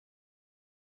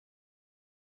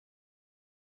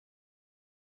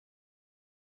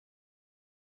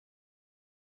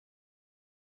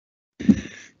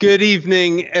Good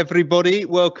evening, everybody.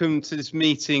 Welcome to this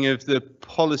meeting of the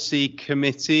Policy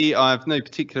Committee. I have no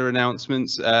particular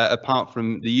announcements apart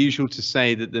from the usual to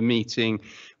say that the meeting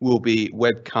will be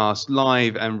webcast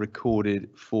live and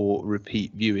recorded for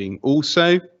repeat viewing.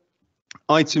 Also,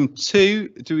 item 2,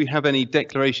 do we have any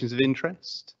declarations of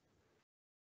interest?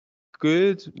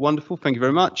 Good, wonderful, thank you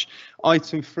very much.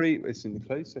 Item 3, it's in the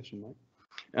closed session,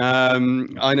 mate.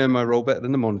 I know my role better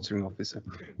than the monitoring officer.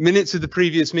 Minutes of the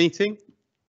previous meeting.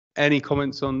 Any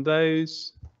comments on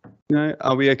those? No?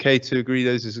 Are we okay to agree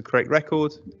those as a correct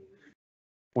record?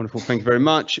 Wonderful, thank you very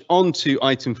much. On to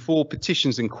item 4,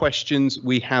 petitions and questions.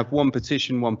 We have one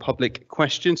petition, one public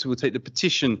question. So we'll take the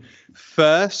petition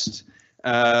first,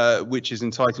 which is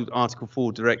entitled Article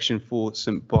 4 Direction for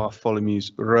St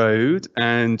Bartholomew's Road.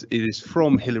 And it is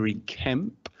from Hilary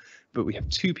Kemp, but we have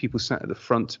two people sat at the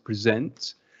front to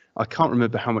present. I can't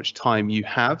remember how much time you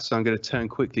have, so I'm going to turn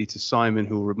quickly to Simon,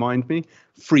 who will remind me.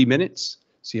 3 minutes.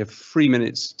 So you have 3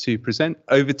 minutes to present.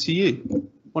 Over to you.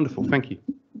 Wonderful. Thank you.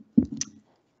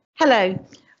 Hello.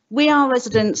 We are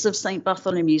residents of St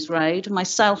Bartholomew's Road,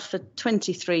 myself for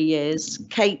 23 years,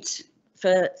 Kate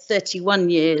for 31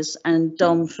 years and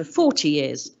Dom for 40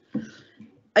 years.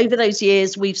 Over those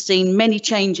years, we've seen many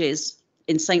changes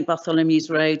in St Bartholomew's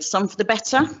Road, some for the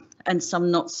better and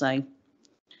some not so.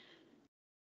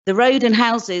 The road and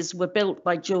houses were built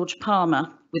by George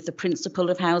Palmer with the principle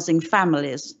of housing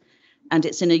families, and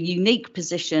it's in a unique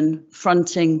position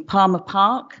fronting Palmer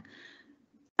Park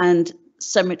and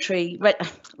cemetery,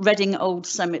 Reading Old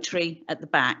Cemetery at the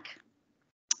back.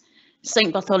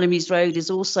 St Bartholomew's Road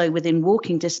is also within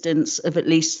walking distance of at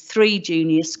least 3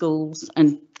 junior schools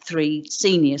and 3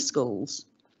 senior schools.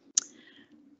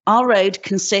 Our road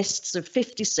consists of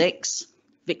 56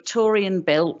 Victorian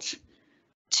built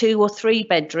 2 or 3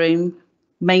 bedroom,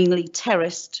 mainly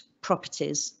terraced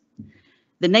properties.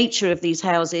 The nature of these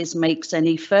houses makes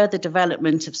any further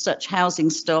development of such housing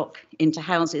stock into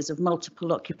houses of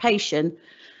multiple occupation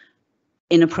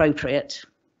inappropriate.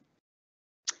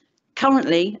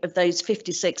 Currently, of those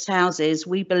 56 houses,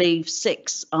 we believe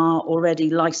 6 are already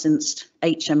licensed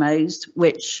HMOs,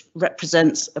 which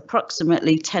represents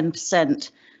approximately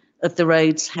 10% of the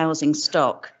road's housing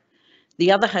stock.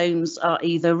 The other homes are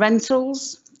either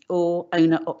rentals or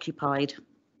owner occupied.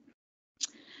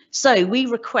 So we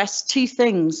request 2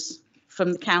 things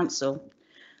from the council.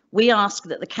 We ask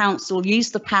that the council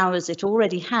use the powers it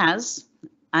already has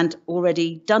and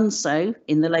already done so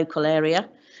in the local area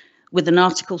with an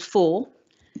Article 4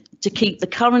 to keep the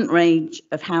current range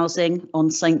of housing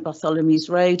on St Bartholomew's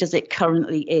Road as it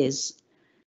currently is.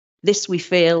 This we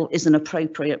feel is an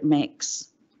appropriate mix.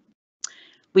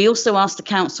 We also asked the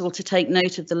council to take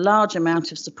note of the large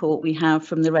amount of support we have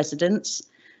from the residents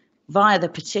via the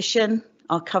petition,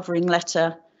 our covering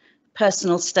letter,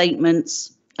 personal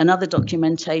statements and other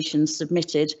documentation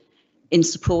submitted in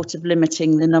support of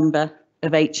limiting the number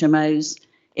of HMOs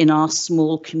in our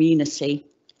small community.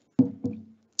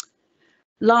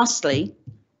 Lastly,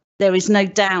 there is no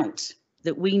doubt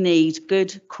that we need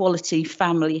good quality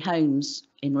family homes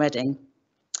in Reading.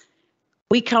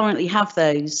 We currently have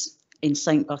those in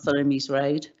St Bartholomew's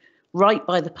Road, right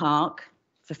by the park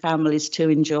for families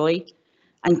to enjoy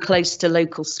and close to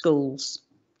local schools.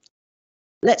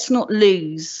 Let's not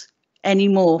lose any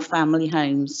more family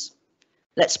homes.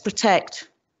 Let's protect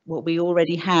what we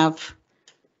already have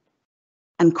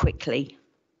and quickly.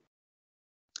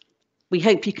 We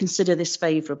hope you consider this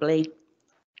favourably.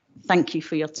 Thank you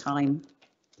for your time.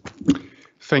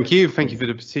 Thank you. Thank you for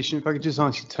the petition. If I could just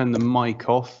ask you to turn the mic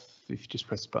off. If you just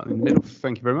press the button in the middle,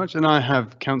 thank you very much. And I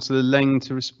have Councillor Leng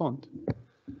to respond.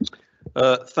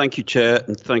 Thank you, Chair,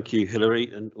 and thank you, Hilary,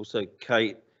 and also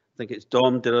Kate. I think it's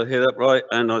Dom. Did I hear that right?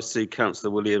 And I see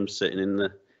Councillor Williams sitting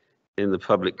in the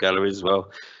public gallery as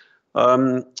well.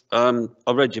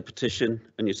 I read your petition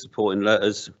and your supporting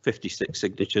letters. 56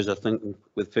 signatures, I think,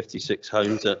 with 56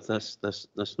 homes.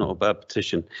 That's not a bad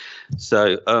petition.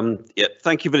 So yeah,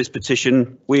 thank you for this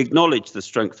petition. We acknowledge the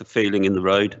strength of feeling in the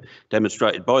road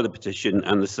demonstrated by the petition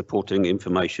and the supporting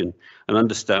information, and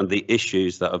understand the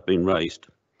issues that have been raised.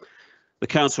 The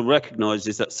council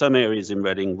recognises that some areas in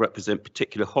Reading represent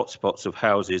particular hotspots of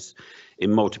houses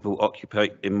in multiple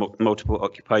occupation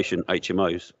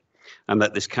HMOs, and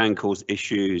that this can cause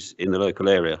issues in the local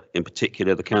area. In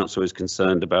particular, the council is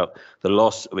concerned about the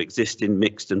loss of existing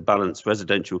mixed and balanced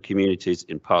residential communities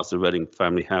in parts of Reading,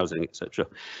 family housing, etc.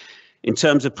 In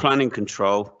terms of planning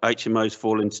control, HMOs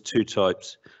fall into 2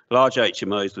 types. Large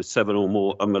HMOs with 7 or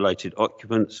more unrelated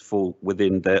occupants fall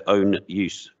within their own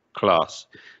use class,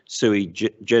 sui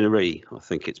generis, I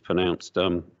think it's pronounced.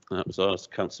 That was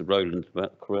asked Councillor Rowland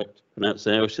about the correct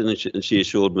pronunciation, and she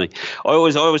assured me. I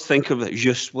always think of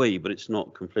je suis, but it's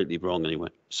not completely wrong anyway.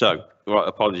 So, right,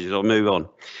 apologies, I'll move on.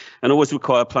 And always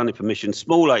require planning permission.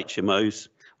 Small HMOs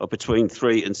of between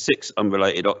 3 and 6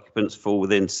 unrelated occupants fall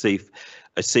within a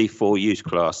C4 use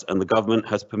class, and the government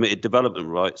has permitted development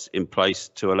rights in place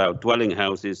to allow dwelling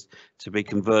houses to be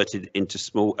converted into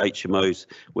small HMOs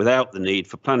without the need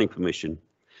for planning permission.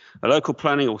 A local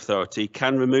planning authority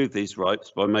can remove these rights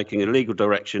by making a legal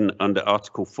direction under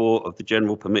Article 4 of the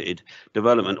General Permitted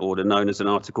Development Order, known as an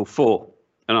Article 4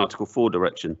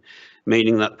 direction,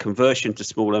 meaning that conversion to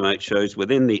small MHOs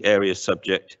within the area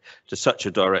subject to such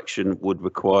a direction would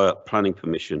require planning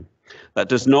permission. That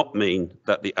does not mean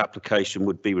that the application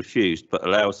would be refused, but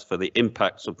allows for the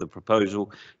impacts of the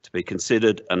proposal to be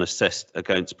considered and assessed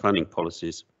against planning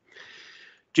policies.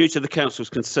 Due to the Council's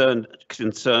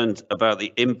concerns about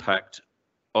the impact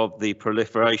of the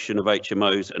proliferation of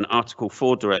HMOs, an Article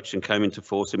 4 direction came into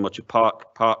force in much of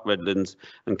Park, Redlands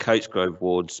and Catesgrove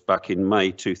wards back in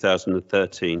May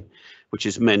 2013, which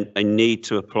has meant a need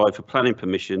to apply for planning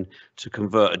permission to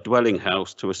convert a dwelling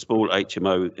house to a small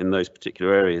HMO in those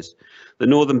particular areas. The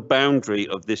northern boundary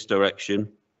of this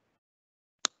direction,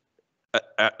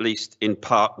 at least in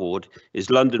Park Ward, is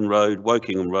London Road,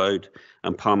 Wokingham Road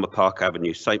and Palmer Park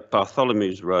Avenue. St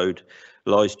Bartholomew's Road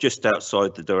lies just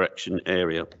outside the direction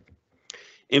area.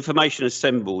 Information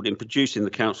assembled in producing the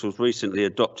Council's recently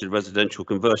adopted Residential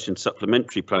Conversion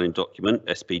Supplementary Planning Document,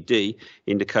 SPD,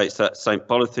 indicates that St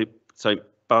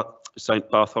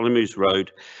Bartholomew's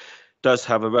Road does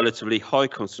have a relatively high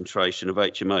concentration of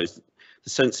HMOs. The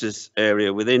census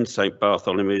area within St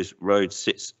Bartholomew's Road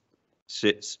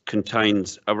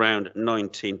contains around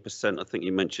 19%, I think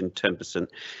you mentioned 10%,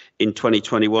 in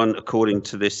 2021, according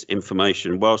to this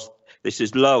information. Whilst this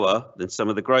is lower than some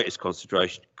of the greatest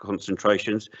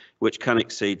concentrations, which can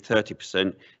exceed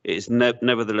 30%, it is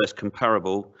nevertheless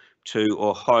comparable to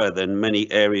or higher than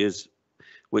many areas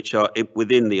which are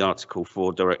within the Article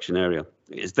 4 direction area.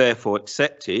 It is therefore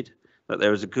accepted that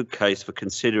there is a good case for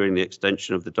considering the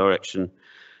extension of the direction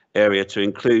area to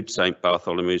include St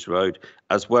Bartholomew's Road,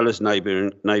 as well as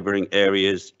neighbouring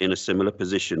areas in a similar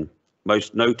position,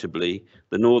 most notably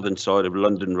the northern side of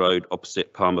London Road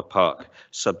opposite Palmer Park,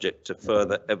 subject to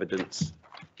further evidence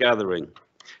gathering.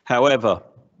 However,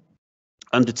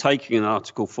 undertaking an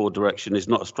Article 4 direction is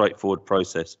not a straightforward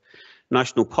process.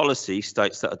 National policy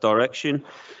states that a direction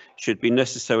should be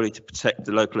necessary to protect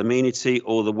the local amenity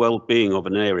or the well-being of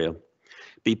an area,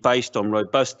 be based on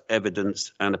robust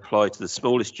evidence and apply to the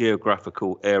smallest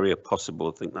geographical area possible.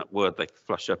 I think that word they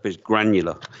flash up is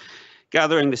granular.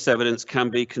 Gathering this evidence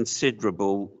can take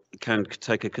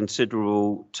a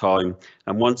considerable time,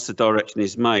 and once the direction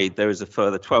is made, there is a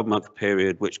further 12-month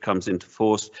period which comes into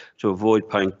force to avoid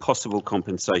paying possible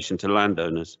compensation to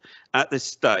landowners. At this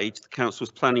stage, the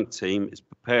Council's planning team is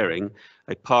preparing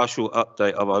a partial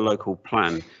update of our local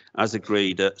plan, as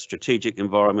agreed at Strategic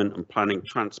Environment and Planning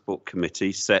Transport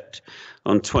Committee set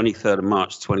on 23rd of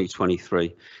March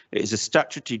 2023. It is a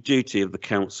statutory duty of the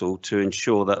Council to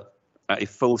ensure that a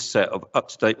full set of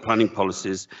up-to-date planning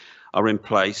policies are in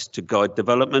place to guide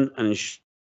development and ensure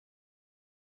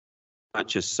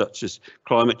factors such as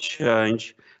climate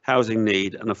change, housing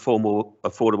need and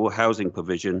affordable housing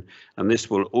provision, and this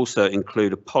will also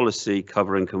include a policy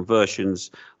covering conversions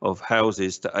of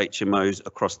houses to HMOs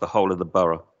across the whole of the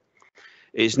borough.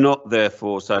 It is not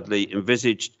therefore sadly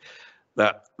envisaged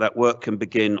that work can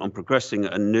begin on progressing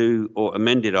a new or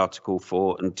amended Article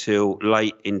 4 until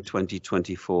late in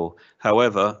 2024.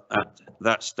 However, at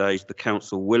that stage, the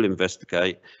Council will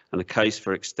investigate and a case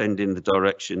for extending the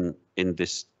direction in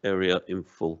this area in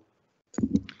full.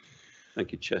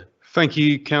 Thank you, Chair. Thank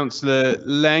you, Councillor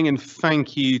Laing, and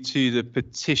thank you to the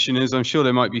petitioners. I'm sure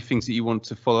there might be things that you want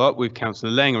to follow up with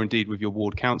Councillor Laing or indeed with your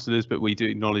ward councillors, but we do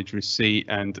acknowledge receipt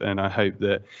and I hope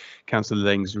that Councillor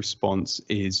Laing's response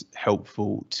is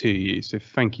helpful to you. So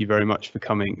thank you very much for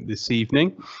coming this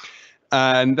evening.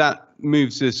 And that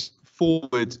moves us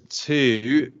forward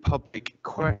to public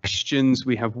questions.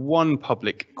 We have one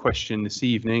public question this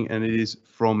evening and it is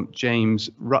from James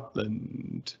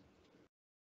Rutland.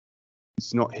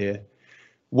 It's not here.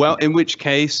 Well, in which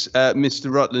case,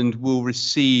 Mr. Rutland will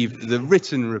receive the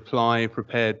written reply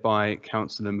prepared by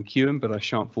Councillor McEwen, but I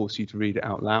shan't force you to read it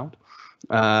out loud.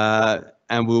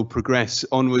 And we'll progress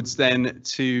onwards then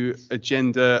to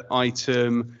agenda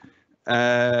item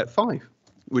 5,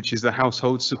 which is the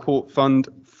Household Support Fund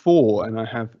 4. And I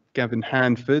have Gavin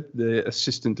Handford, the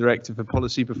Assistant Director for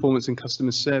Policy, Performance and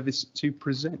Customer Service, to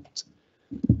present.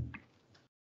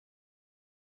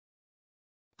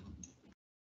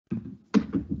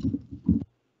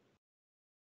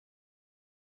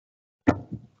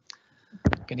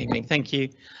 Good evening, thank you.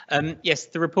 Yes,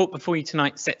 the report before you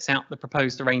tonight sets out the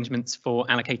proposed arrangements for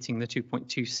allocating the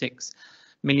 £2.26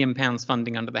 million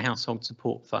funding under the Household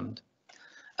Support Fund.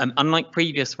 Unlike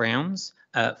previous rounds,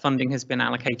 funding has been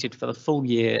allocated for the full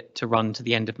year to run to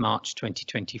the end of March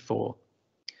 2024.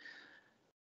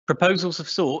 Proposals have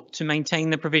sought to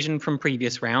maintain the provision from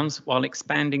previous rounds while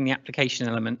expanding the application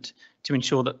element to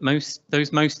ensure that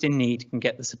those most in need can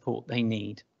get the support they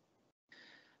need.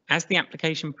 As the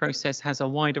application process has a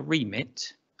wider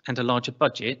remit and a larger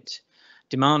budget,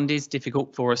 demand is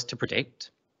difficult for us to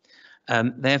predict.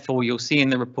 Therefore, you'll see in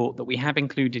the report that we have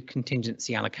included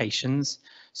contingency allocations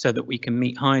so that we can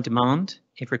meet higher demand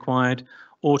if required,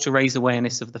 or to raise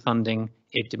awareness of the funding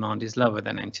if demand is lower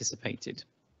than anticipated.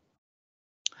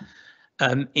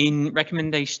 In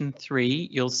recommendation 3,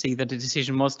 you'll see that a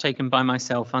decision was taken by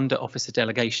myself under officer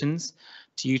delegations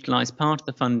to utilise part of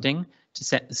the funding to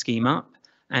set the scheme up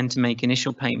and to make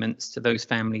initial payments to those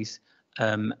families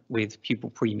with pupil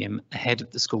premium ahead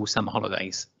of the school summer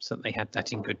holidays, so that they had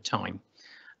that in good time,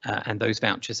 and those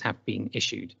vouchers have been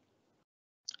issued.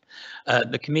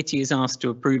 The committee is asked to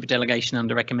approve a delegation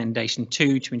under recommendation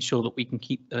 2 to ensure that we can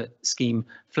keep the scheme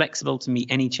flexible to meet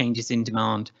any changes in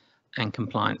demand and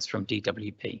compliance from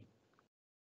DWP.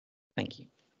 Thank you.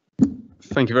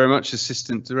 Thank you very much,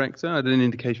 Assistant Director. I had an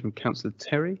indication from Councillor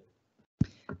Terry.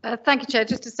 Thank you, Chair.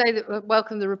 Just to say that we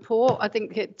welcome the report. I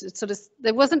think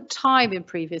there wasn't time in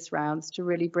previous rounds to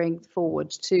really bring forward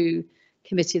to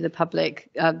committee of the public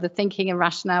the thinking and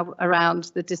rationale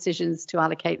around the decisions to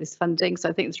allocate this funding. So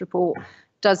I think this report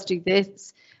does do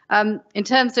this. In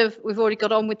terms of, we've already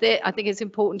got on with it. I think it's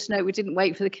important to note we didn't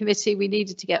wait for the committee. We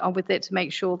needed to get on with it to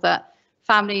make sure that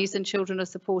families and children are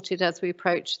supported as we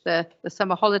approach the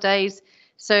summer holidays.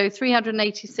 So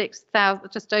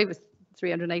 386,000, just over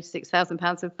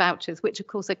 £386,000 of vouchers, which of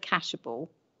course are cashable.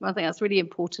 I think that's really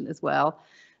important as well.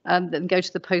 Then go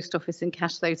to the post office and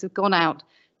cash those, have gone out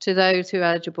to those who are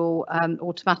eligible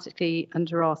automatically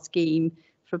under our scheme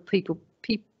for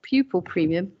pupil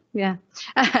premium, yeah,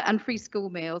 and free school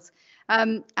meals.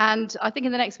 And I think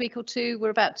in the next week or two,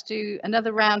 we're about to do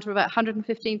another round of about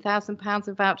 £115,000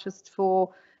 of vouchers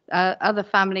for other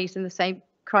families in the same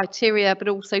criteria, but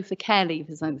also for care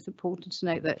leavers. And it's important to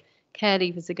note that care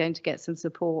leavers are going to get some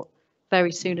support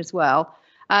very soon as well.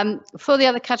 For the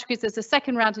other categories, there's a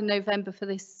second round in November for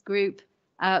this group,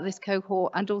 this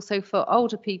cohort, and also for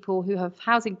older people who have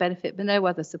housing benefit but no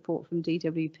other support from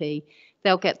DWP.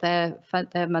 They'll get their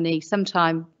money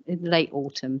sometime in late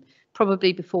autumn,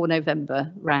 probably before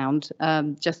November round,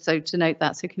 just so to note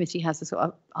that, so committee has a sort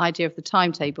of idea of the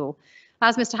timetable.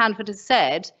 As Mr. Hanford has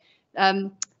said,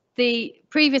 the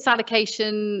previous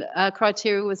allocation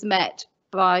criteria was met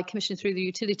by Commission through the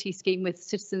utility scheme with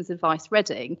Citizens Advice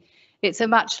Reading. It's a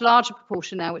much larger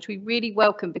proportion now, which we really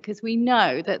welcome, because we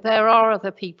know that there are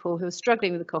other people who are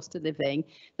struggling with the cost of living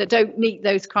that don't meet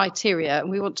those criteria, and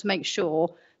we want to make sure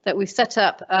that we've set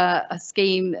up a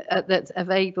scheme that's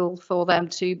available for them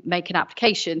to make an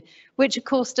application, which of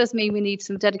course does mean we need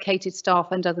some dedicated staff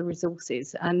and other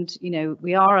resources. And, you know,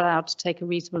 we are allowed to take a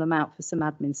reasonable amount for some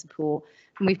admin support.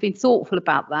 And we've been thoughtful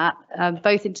about that,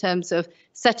 both in terms of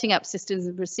setting up systems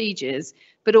and procedures,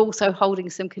 but also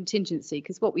holding some contingency,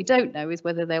 because what we don't know is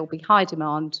whether there will be high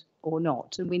demand or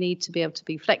not. And we need to be able to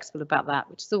be flexible about that,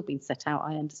 which has all been set out,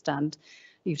 I understand,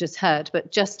 you've just heard,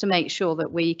 but just to make sure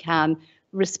that we can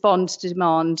respond to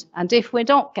demand, and if we're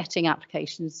not getting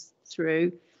applications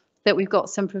through, that we've got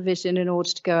some provision in order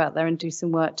to go out there and do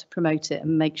some work to promote it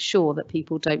and make sure that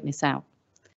people don't miss out.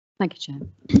 Thank you, Chair.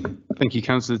 Thank you,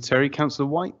 Councillor Terry. Councillor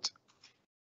White.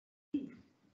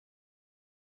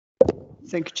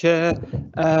 Thank you, Chair.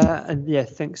 And yeah,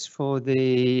 thanks for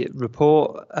the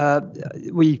report.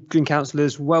 We Green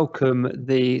Councillors welcome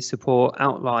the support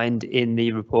outlined in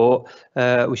the report.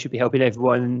 We should be helping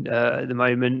everyone at the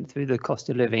moment through the cost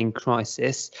of living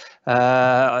crisis.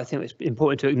 I think it's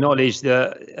important to acknowledge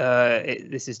that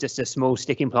this is just a small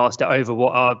sticking plaster over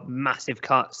what are massive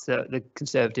cuts that the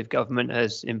Conservative government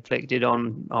has inflicted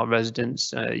on our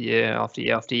residents year after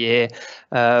year after year.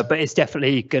 But it's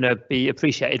definitely going to be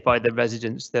appreciated by the residents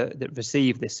that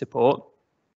receive this support.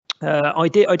 I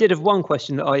did have one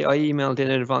question that I emailed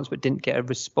in advance but didn't get a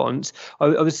response. I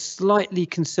was slightly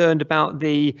concerned about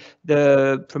the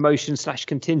promotion /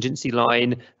 contingency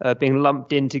line being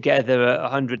lumped in together at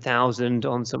 100,000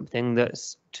 on something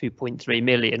that's 2.3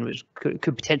 million, which could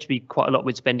potentially be quite a lot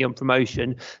with spending on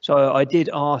promotion. So I did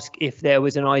ask if there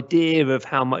was an idea of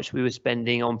how much we were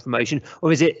spending on promotion,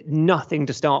 or is it nothing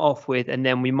to start off with and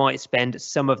then we might spend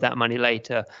some of that money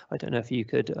later? I don't know if you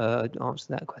could answer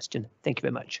that question. Thank you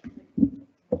very much.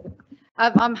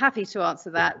 I'm happy to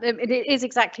answer that. It is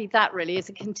exactly that, really, is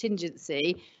a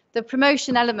contingency. The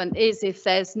promotion element is if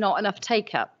there's not enough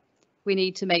take up, we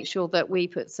need to make sure that we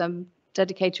put some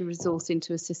dedicated resource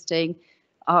into assisting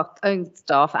our own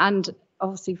staff and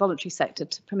obviously voluntary sector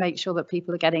to make sure that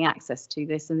people are getting access to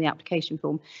this in the application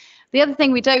form. The other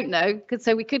thing we don't know, because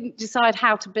so we couldn't decide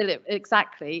how to bill it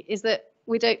exactly, is that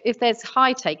we don't, if there's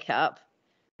high take up,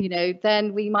 you know,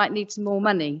 then we might need some more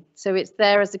money. So it's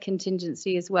there as a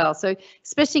contingency as well. So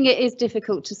splitting it is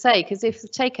difficult to say, because if the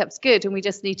take up's good and we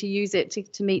just need to use it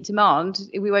to meet demand,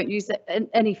 we won't use it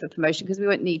any for promotion, because we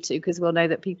won't need to, because we'll know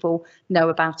that people know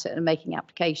about it and are making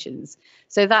applications.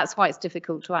 So that's why it's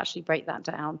difficult to actually break that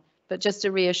down. But just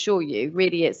to reassure you,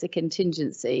 really it's a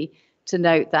contingency to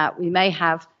note that we may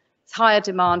have higher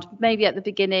demand maybe at the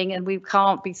beginning, and we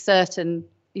can't be certain,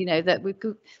 you know, that we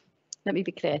could. Let me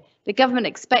be clear. The government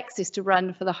expects this to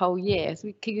run for the whole year.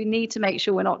 So we need to make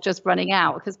sure we're not just running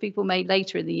out, because people may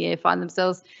later in the year find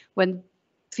themselves, when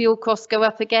fuel costs go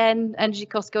up again, energy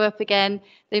costs go up again,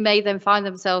 they may then find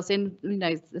themselves in, you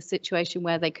know, the situation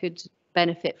where they could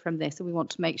benefit from this. And we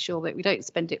want to make sure that we don't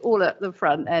spend it all at the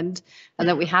front end, and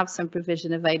that we have some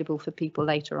provision available for people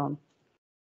later on.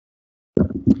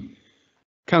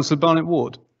 Councillor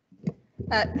Barnett-Ward.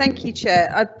 Thank you,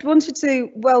 Chair. I wanted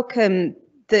to welcome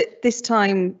that this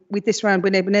time with this round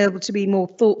we've been able to be more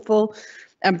thoughtful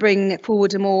and bring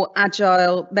forward a more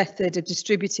agile method of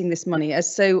distributing this money,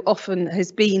 as so often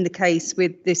has been the case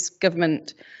with this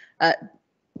government.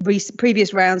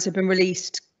 Previous rounds have been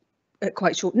released at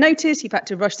quite short notice. You've had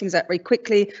to rush things out very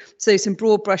quickly, so some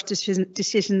broad brush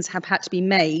decisions have had to be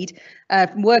made.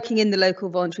 Working in the local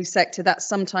voluntary sector, that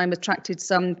sometimes attracted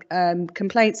some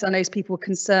complaints. I know people were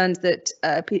concerned that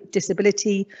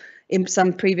disability in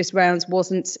some previous rounds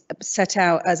wasn't set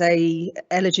out as a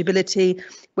eligibility,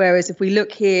 whereas if we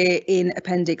look here in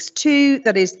Appendix 2,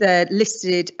 that is there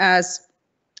listed as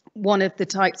one of the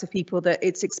types of people that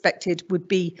it's expected would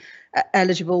be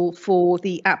eligible for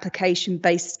the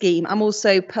application-based scheme. I'm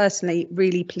also personally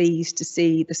really pleased to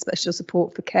see the special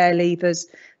support for care leavers.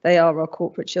 They are our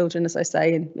corporate children, as I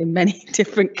say, in many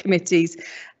different committees,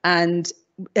 and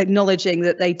acknowledging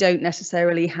that they don't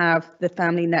necessarily have the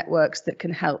family networks that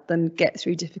can help them get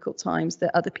through difficult times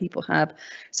that other people have.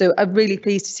 So I'm really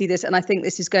pleased to see this, and I think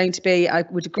this is going to be, I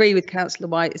would agree with Councillor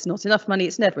White, it's not enough money,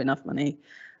 it's never enough money.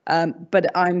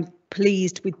 But I'm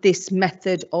pleased with this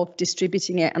method of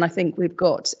distributing it, and I think we've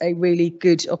got a really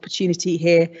good opportunity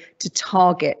here to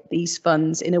target these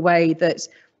funds in a way that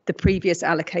the previous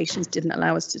allocations didn't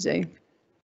allow us to do.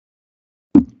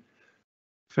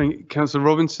 Thank you. Councillor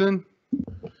Robinson.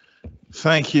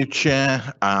 Thank you,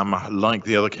 Chair. Like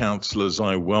the other councillors,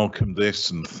 I welcome this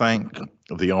and thank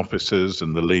the officers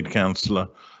and the lead councillor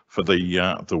for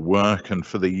the work and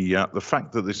for the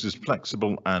fact that this is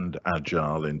flexible and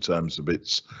agile in terms of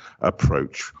its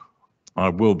approach. I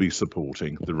will be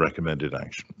supporting the recommended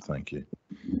action. Thank you.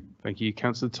 Thank you,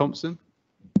 Councillor Thompson.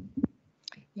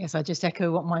 Yes, I just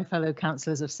echo what my fellow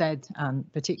councillors have said,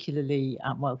 and particularly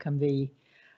welcome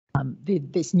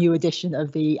this new edition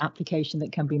of the application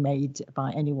that can be made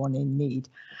by anyone in need.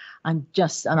 And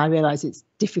I realise it's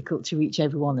difficult to reach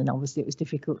everyone, and obviously it was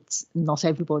difficult. Not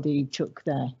everybody took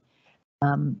their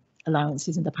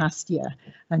allowances in the past year,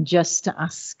 and just to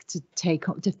ask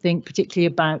to think particularly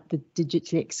about the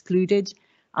digitally excluded,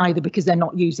 either because they're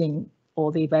not using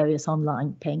all the various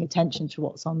online, paying attention to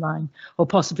what's online, or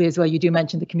possibly as well, you do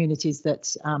mention the communities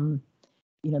that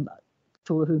you know,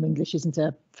 for whom English isn't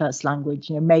a first language,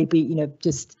 you know, maybe, you know,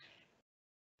 just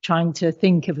trying to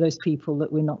think of those people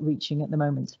that we're not reaching at the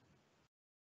moment.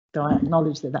 So I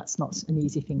acknowledge that that's not an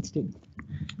easy thing to do.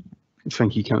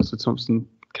 Thank you, Councillor Thompson.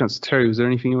 Councillor Terry, was there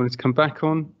anything you wanted to come back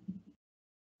on?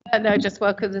 No, just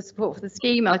welcome the support for the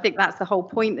scheme. I think that's the whole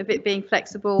point of it being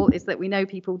flexible, is that we know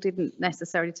people didn't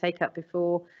necessarily take up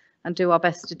before, and do our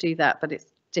best to do that, but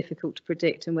it's difficult to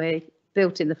predict, and we're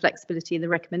built in the flexibility in the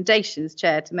recommendations,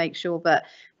 Chair, to make sure that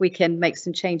we can make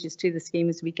some changes to the scheme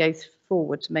as we go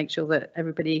forward, to make sure that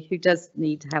everybody who does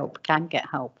need help can get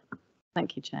help.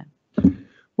 Thank you, Chair.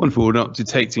 Wonderful. We're not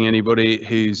detecting anybody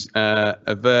who's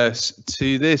averse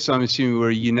to this. I'm assuming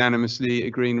we're unanimously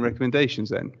agreeing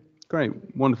recommendations then. Great.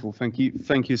 Wonderful. Thank you.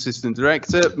 Thank you, Assistant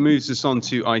Director. Moves us on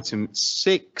to item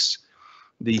 6.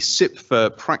 The SIP for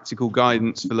practical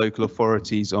guidance for local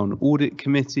authorities on audit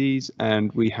committees,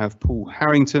 and we have Paul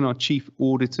Harrington, our Chief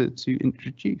Auditor, to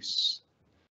introduce.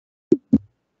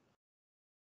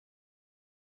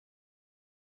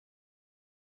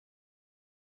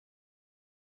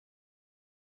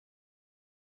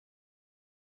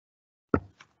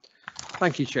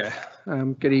 Thank you, Chair.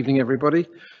 Good evening, everybody.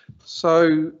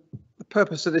 So the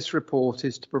purpose of this report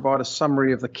is to provide a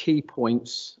summary of the key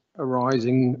points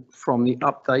arising from the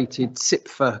updated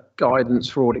SIPFA guidance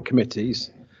for audit committees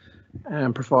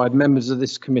and provide members of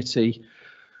this committee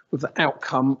with the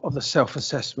outcome of the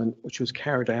self-assessment which was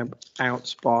carried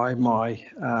out by my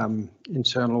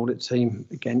internal audit team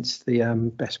against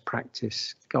the best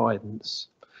practice guidance.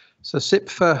 So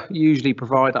SIPFA usually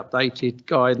provide updated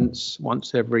guidance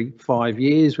once every 5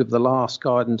 years, with the last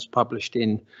guidance published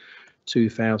in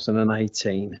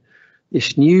 2018.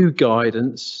 This new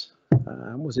guidance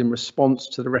was in response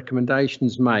to the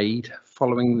recommendations made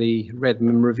following the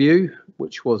Redmond review,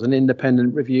 which was an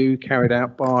independent review carried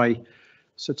out by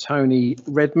Sir Tony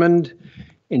Redmond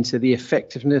into the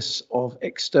effectiveness of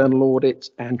external audit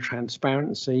and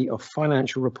transparency of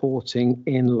financial reporting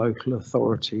in local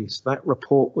authorities. That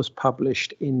report was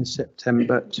published in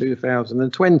September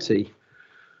 2020.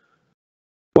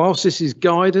 Whilst this is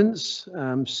guidance,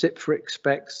 SIPFA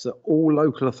expects that all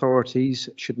local authorities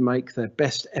should make their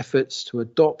best efforts to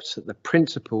adopt the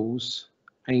principles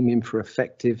aiming for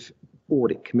effective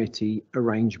audit committee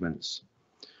arrangements.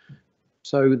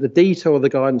 So the detail of the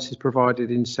guidance is provided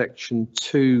in section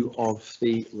 2 of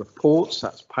the reports.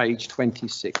 That's page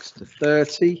 26 to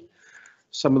 30.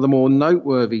 Some of the more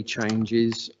noteworthy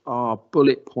changes are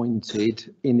bullet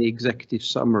pointed in the executive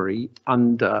summary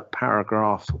under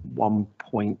paragraph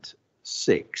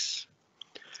 1.6.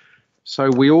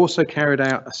 So we also carried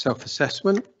out a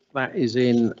self-assessment that is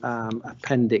in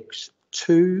appendix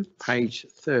 2, page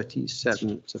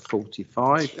 37 to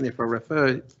 45. And if I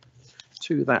refer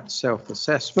to that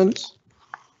self-assessment,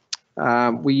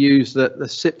 we use the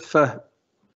SIPFA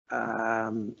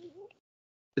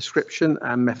description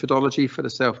and methodology for the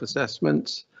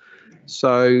self-assessment.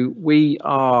 So we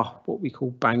are what we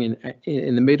call bang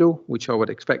in the middle, which I would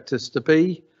expect us to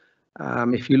be.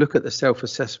 If you look at the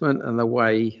self-assessment and the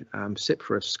way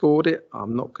SIPFA have scored it,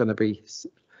 I'm not going to be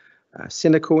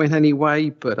cynical in any way,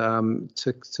 but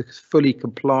to fully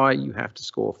comply, you have to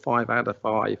score 5 out of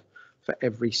 5 for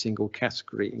every single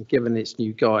category. And given its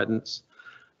new guidance,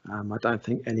 I don't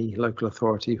think any local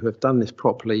authority who have done this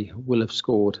properly will have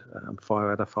scored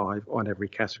 5 out of 5 on every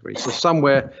category. So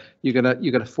somewhere you're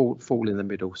gonna fall in the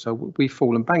middle. So we've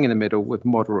fallen bang in the middle with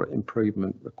moderate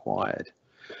improvement required.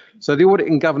 So the Audit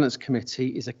and Governance Committee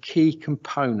is a key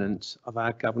component of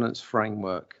our governance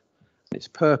framework. Its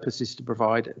purpose is to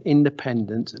provide an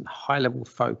independent and high-level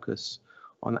focus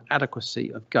on the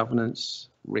adequacy of governance,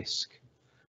 risk,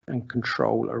 and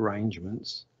control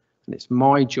arrangements. And it's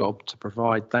my job to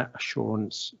provide that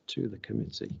assurance to the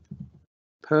committee.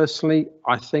 Personally,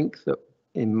 I think that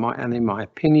in my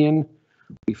opinion,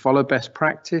 we follow best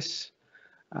practice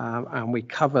and we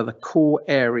cover the core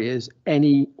areas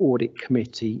any audit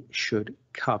committee should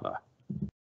cover.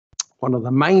 One of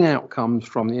the main outcomes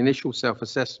from the initial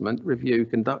self-assessment review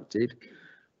conducted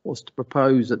was to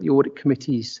propose that the audit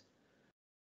committee's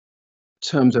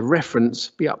terms of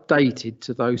reference be updated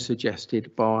to those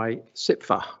suggested by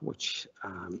SIPFA, which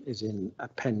is in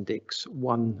appendix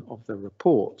 1 of the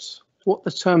reports. What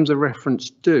the terms of reference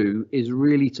do is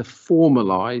really to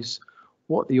formalise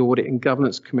what the Audit and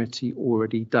Governance Committee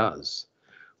already does,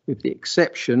 with the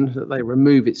exception that they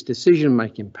remove its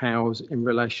decision-making powers in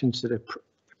relation to the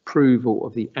approval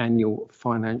of the annual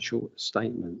financial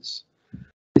statements.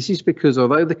 This is because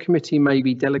although the committee may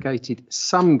be delegated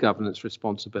some governance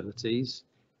responsibilities,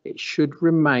 it should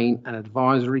remain an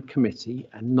advisory committee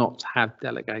and not have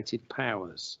delegated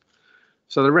powers.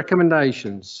 So the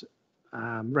recommendations.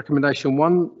 Recommendation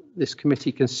 1, this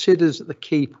committee considers the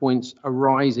key points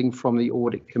arising from the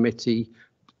audit committee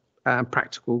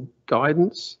practical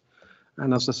guidance.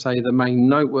 And as I say, the main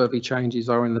noteworthy changes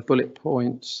are in the bullet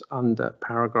points under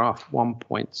paragraph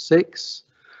 1.6.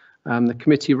 The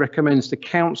committee recommends to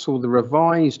Council the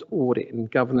revised Audit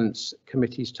and Governance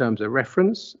Committee's terms of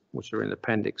reference, which are in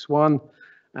Appendix 1,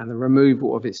 and the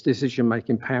removal of its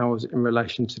decision-making powers in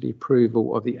relation to the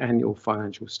approval of the annual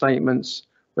financial statements,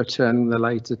 returning the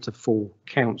latter to full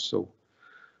Council.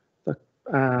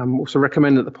 Also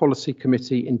recommend that the Policy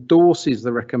Committee endorses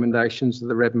the recommendations of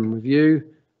the Redmond Review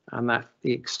and that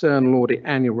the External Audit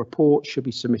Annual Report should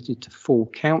be submitted to full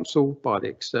Council by the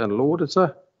External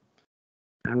Auditor.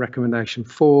 And recommendation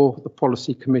 4, the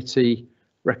Policy Committee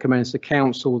recommends to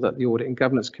Council that the Audit and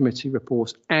Governance Committee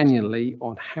reports annually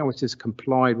on how it has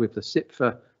complied with the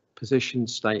SIPFA position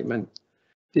statement,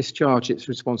 discharge its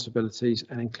responsibilities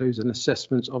and includes an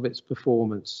assessment of its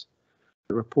performance.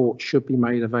 The report should be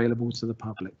made available to the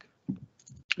public.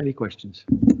 Any questions?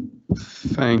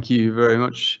 Thank you very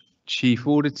much, Chief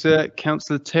Auditor.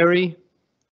 Councillor Terry.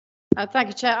 Thank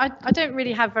you, Chair. I don't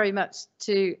really have very much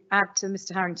to add to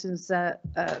Mr. Harrington's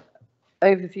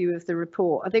overview of the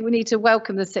report. I think we need to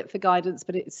welcome the SIP for guidance,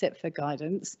 but it's SIP for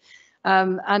guidance.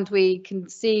 And we can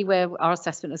see where our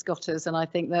assessment has got us. And I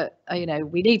think that,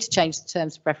 we need to change the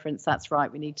terms of reference. That's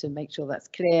right. We need to make sure that's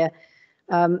clear.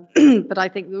 But I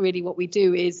think really what we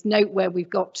do is note where we've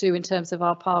got to in terms of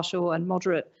our partial and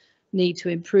moderate need to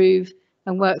improve,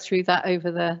 and work through that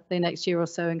over the next year or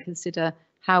so, and consider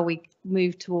how we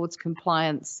move towards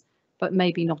compliance, but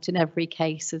maybe not in every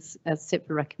case as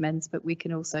SIPRA recommends, but we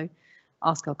can also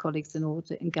ask our colleagues in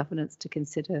audit and governance to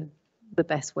consider the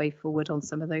best way forward on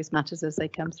some of those matters as they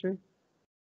come through.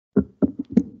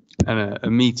 And a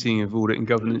meeting of audit and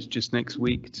governance just next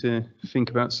week to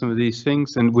think about some of these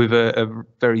things, and with a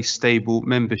very stable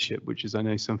membership, which is, I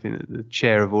know, something that the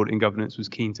chair of audit and governance was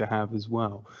keen to have as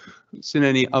well. Seen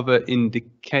any other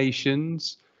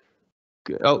indications?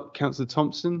 Oh, Councillor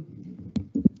Thompson.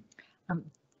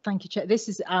 Thank you, Chair. This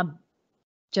is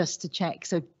just to check.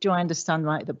 So do I understand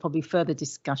right that probably further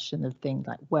discussion of things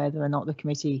like whether or not the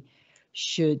committee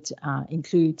should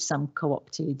include some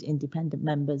co-opted independent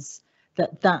members,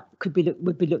 that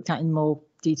would be looked at in more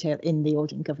detail in the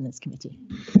Audit and Governance Committee?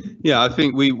 Yeah, I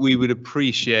think we would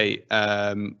appreciate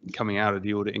coming out of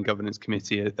the Audit and Governance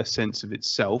Committee a sense of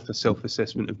itself, a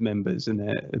self-assessment of members and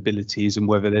their abilities, and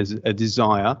whether there's a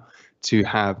desire to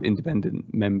have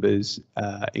independent members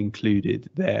included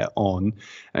thereon.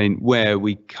 And where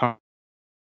we currently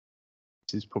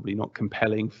is probably not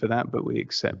compelling for that, but we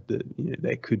accept that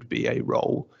there could be a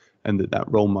role, and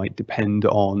that role might depend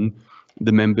on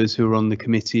the members who are on the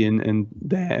committee and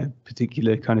their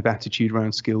particular kind of attitude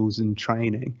around skills and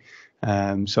training.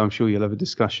 So I'm sure you'll have a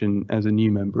discussion as a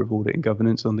new member of Audit and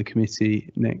Governance on the committee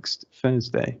next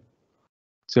Thursday.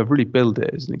 So I've really billed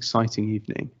it as an exciting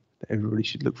evening that everybody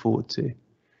should look forward to.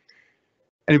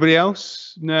 Anybody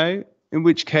else? No? In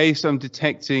which case I'm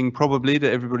detecting probably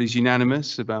that everybody's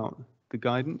unanimous about the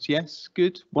guidance. Yes,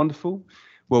 good, wonderful.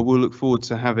 Well, we'll look forward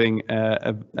to having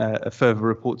a further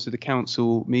report to the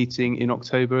council meeting in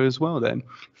October as well then.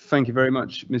 Thank you very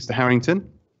much, Mr. Harrington.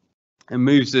 And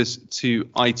moves us to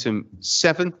item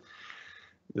 7,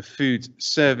 the Food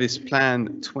Service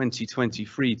Plan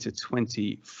 2023 to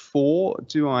 24.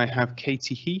 Do I have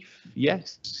Katie Heath?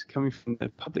 Yes, coming from the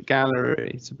Public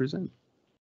Gallery to present.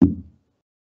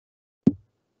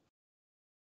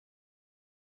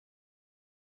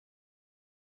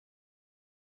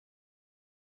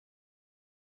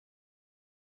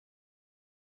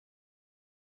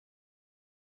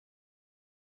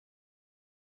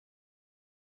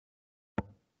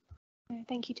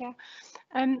 Thank you, Chair.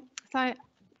 So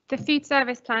the Food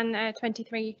Service Plan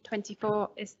 23-24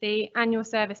 is the annual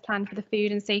service plan for the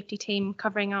food and safety team,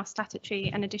 covering our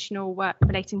statutory and additional work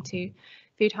relating to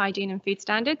food hygiene and food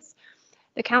standards.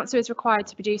 The Council is required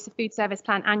to produce a food service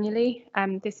plan annually.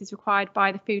 This is required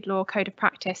by the Food Law Code of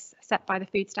Practice set by the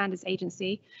Food Standards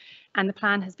Agency, and the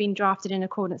plan has been drafted in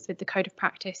accordance with the Code of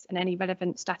Practice and any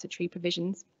relevant statutory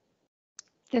provisions.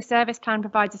 The service plan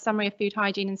provides a summary of food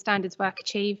hygiene and standards work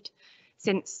achieved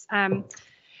since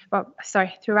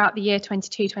throughout the year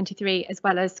 22-23, as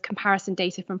well as comparison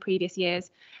data from previous years.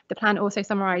 The plan also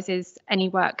summarises any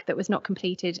work that was not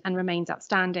completed and remains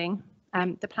outstanding.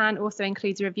 The plan also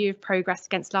includes a review of progress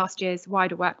against last year's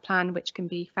wider work plan, which can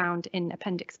be found in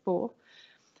Appendix 4.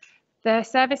 The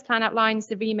service plan outlines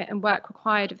the remit and work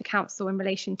required of the Council in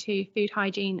relation to food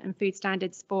hygiene and food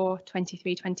standards for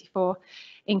 23-24,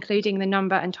 including the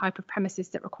number and type of premises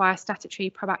that require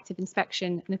statutory proactive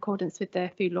inspection in accordance with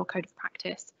the Food Law Code of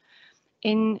Practice.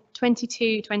 In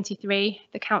 22-23,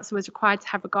 the Council was required to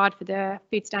have regard for the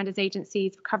Food Standards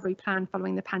Agency's recovery plan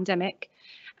following the pandemic.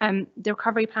 The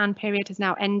recovery plan period has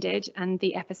now ended and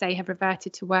the FSA have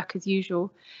reverted to work as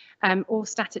usual. All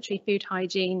statutory food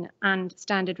hygiene and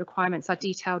standard requirements are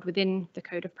detailed within the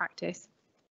Code of Practice.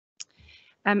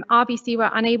 RBC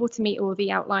were unable to meet all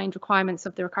the outlined requirements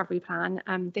of the recovery plan.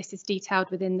 This is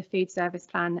detailed within the Food Service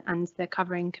Plan and the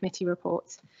covering committee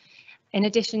report. In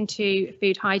addition to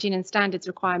food hygiene and standards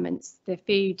requirements, the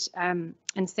food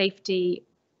and safety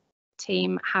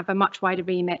team have a much wider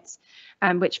remit,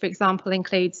 which, for example,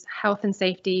 includes health and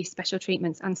safety, special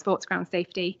treatments and sports ground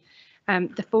safety.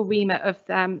 The full remit of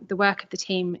the work of the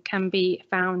team can be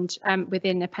found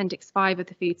within Appendix 5 of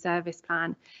the Food Service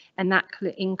Plan, and that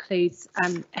includes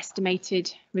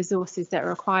estimated resources that are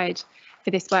required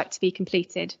for this work to be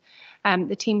completed.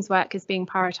 The team's work is being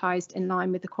prioritised in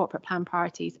line with the corporate plan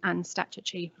priorities and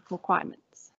statutory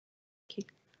requirements. Thank you.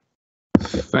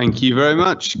 Thank you very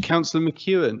much. Councillor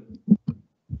McEwen.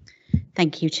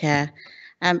 Thank you, Chair.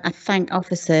 I thank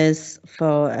officers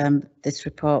for this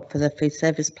report for the Food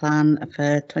Service Plan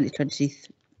for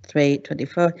 2023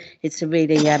 23-24. It's a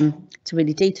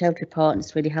really detailed report, and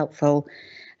it's really helpful,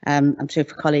 I'm sure,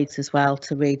 for colleagues as well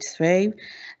to read through.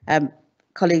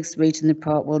 Colleagues reading the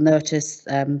report will notice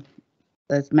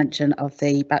there's mention of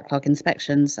the backlog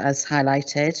inspections as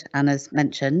highlighted and as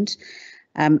mentioned.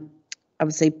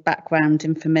 Obviously, background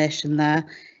information there.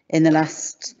 In the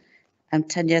last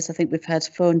 10 years, I think we've had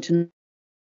 400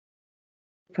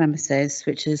 premises,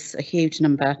 which is a huge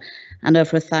number, and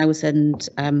over 1,000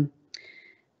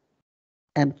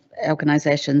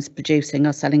 organisations producing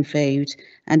or selling food.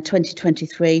 And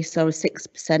 2023 saw a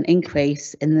 6%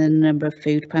 increase in the number of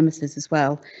food premises as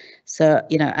well. So,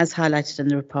 you know, as highlighted in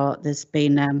the report, there's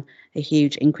been a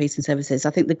huge increase in services. I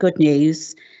think the good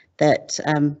news that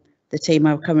the team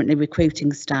are currently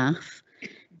recruiting staff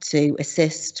to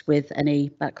assist with any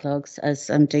backlogs as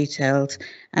detailed,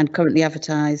 and currently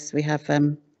advertised. We have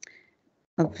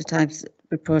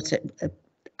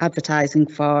advertising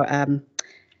for an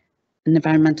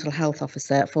environmental health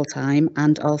officer full-time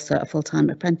and also a full-time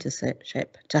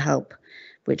apprenticeship to help,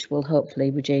 which will hopefully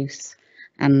reduce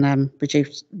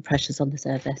pressures on the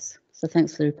service. So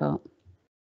thanks for the report.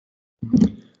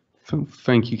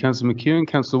 Thank you, Councillor McEwen.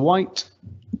 Councillor White.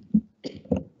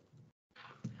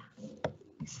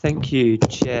 Thank you,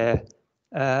 Chair.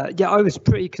 Yeah, I was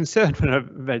pretty concerned when I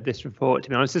read this report, to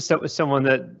be honest. As someone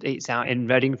that eats out in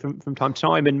Reading from time to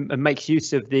time and makes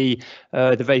use of the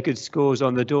very good scores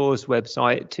on the Doors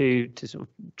website to sort of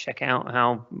check out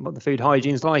what the food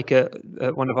hygiene is like at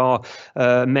one of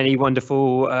our many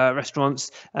wonderful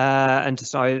restaurants, and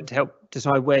to help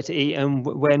decide where to eat and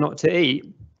where not to eat.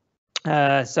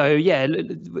 So yeah,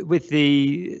 with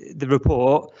the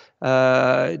report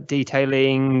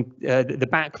detailing the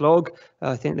backlog,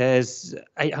 I think there's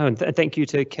 800. Thank you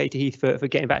to Katie Heath for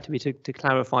getting back to me to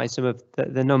clarify some of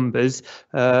the numbers.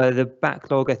 The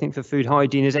backlog, I think, for food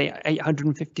hygiene is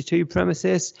 852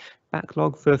 premises.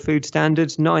 Backlog for food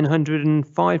standards,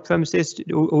 905 premises,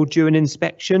 all due an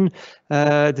inspection.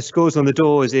 The scores on the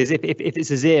Doors is if it's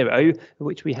a 0,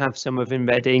 which we have some of in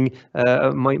Reading,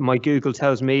 my Google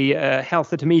tells me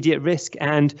health at immediate risk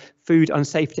and food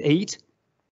unsafe to eat.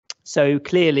 So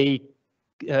clearly,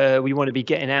 we want to be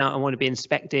getting out and want to be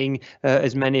inspecting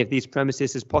as many of these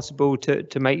premises as possible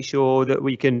to make sure that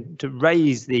we can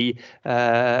raise the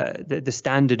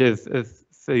standard of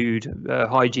food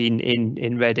hygiene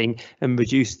in Reading and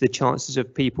reduce the chances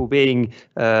of people being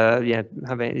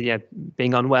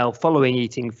being unwell following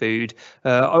eating food.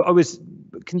 I was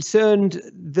concerned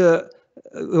that,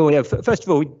 first of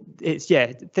all,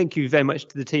 thank you very much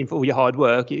to the team for all your hard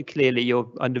work. Clearly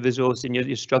you're under-resourced and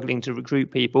you're struggling to recruit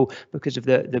people because of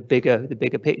the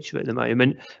bigger picture at the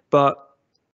moment. But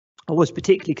I was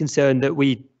particularly concerned that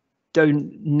we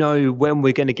don't know when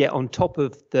we're going to get on top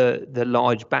of the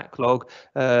large backlog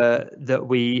that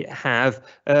we have,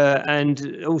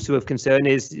 and also of concern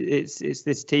is it's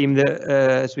this team that,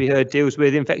 as we heard, deals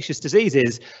with infectious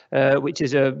diseases, which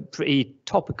is a pretty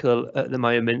topical at the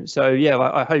moment. So yeah,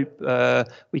 I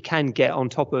hope we can get on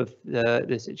top of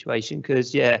the situation,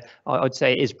 because I'd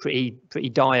say it is pretty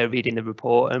dire reading the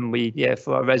report, and we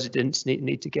for our residents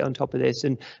need to get on top of this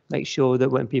and make sure that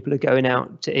when people are going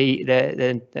out to eat,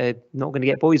 they're not going to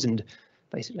get poisoned,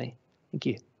 basically. Thank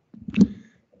you.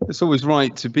 It's always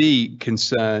right to be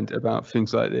concerned about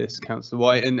things like this, Councillor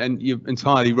White, and you're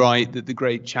entirely right that the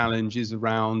great challenge is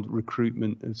around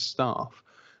recruitment of staff.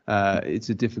 It's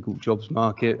a difficult jobs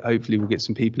market. Hopefully we'll get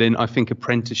some people in. I think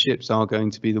apprenticeships are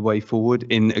going to be the way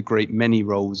forward in a great many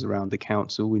roles around the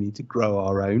council. We need to grow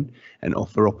our own and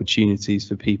offer opportunities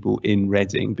for people in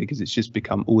Reading, because it's just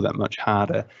become all that much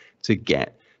harder to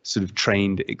get sort of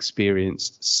trained,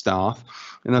 experienced staff.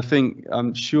 And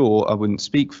I'm sure I wouldn't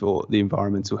speak for the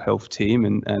environmental health team,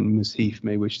 and Ms Heath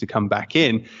may wish to come back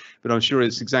in, but I'm sure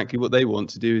it's exactly what they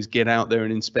want to do, is get out there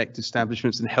and inspect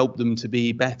establishments and help them to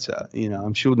be better. You know,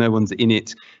 I'm sure no one's in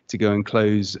it to go and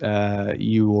close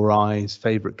you or I's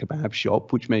favourite kebab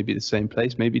shop, which may be the same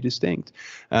place, maybe distinct.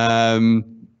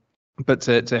 But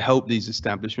to help these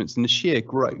establishments, and the sheer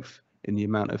growth in the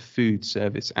amount of food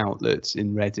service outlets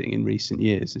in Reading in recent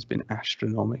years has been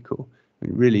astronomical. It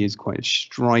really is quite a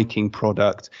striking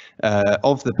product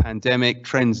of the pandemic,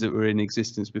 trends that were in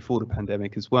existence before the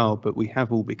pandemic as well, but we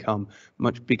have all become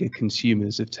much bigger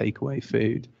consumers of takeaway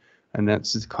food. And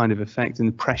that's the kind of effect and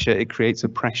the pressure, it creates a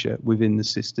pressure within the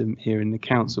system here in the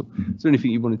council. Is there anything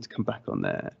you wanted to come back on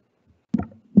there?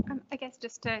 I guess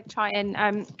just to try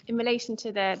and, in relation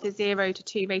to the 0 to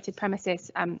 2 rated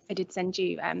premises, I did send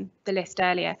you the list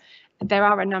earlier. there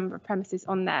are a number of premises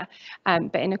on there,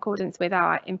 but in accordance with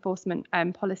our enforcement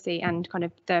policy and kind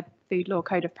of the food law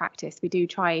code of practice, we do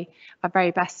try our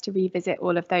very best to revisit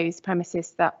all of those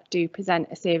premises that do present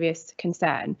a serious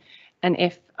concern. And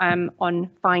if on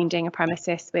finding a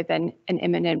premises with an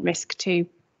imminent risk to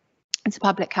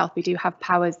public health, we do have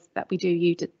powers that we do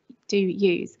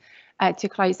use to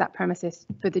close that premises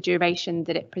for the duration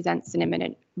that it presents an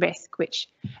imminent risk, which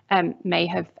may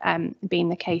have been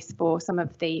the case for some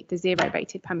of the zero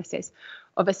rated premises.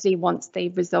 Obviously, once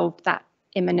they've resolved that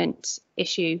imminent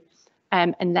issue,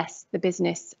 unless the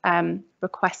business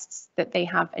requests that they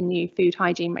have a new food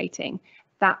hygiene rating,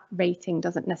 that rating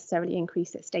doesn't necessarily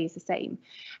increase, it stays the same.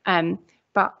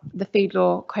 But the food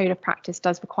law code of practice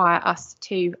does require us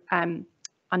to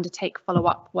undertake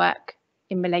follow-up work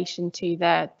in relation to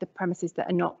the premises that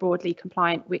are not broadly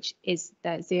compliant, which is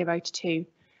the 0 to 2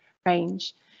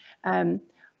 range.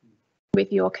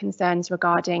 With your concerns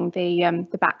regarding the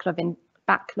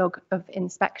backlog of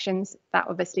inspections, that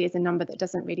obviously is a number that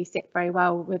doesn't really sit very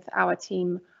well with our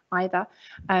team either.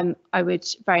 I would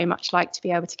very much like to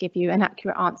be able to give you an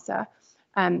accurate answer,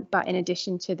 but in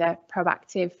addition to the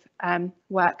proactive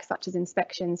work such as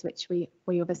inspections, which we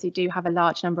obviously do have a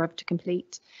large number of to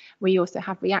complete, we also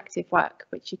have reactive work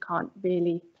which you can't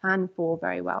really plan for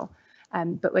very well,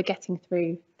 but we're getting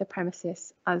through the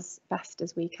premises as best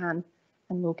as we can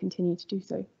and will continue to do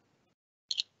so.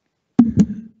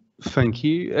 Thank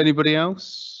you. Anybody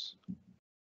else?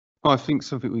 I think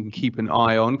something we can keep an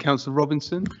eye on. Councillor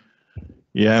Robinson.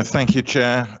 Yeah, thank you,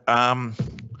 Chair.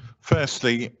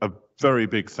 Firstly, a very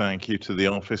big thank you to the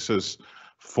officers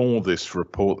for this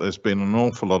report. There's been an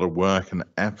awful lot of work and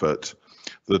effort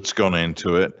that's gone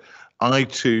into it. I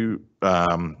too,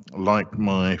 like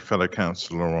my fellow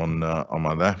councillor on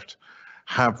my left,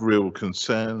 have real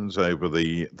concerns over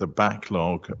the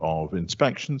backlog of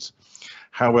inspections.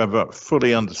 However,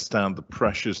 fully understand the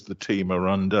pressures the team are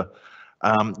under.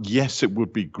 Yes, it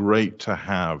would be great to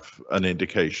have an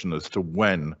indication as to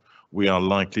when we are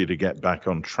likely to get back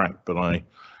on track, but I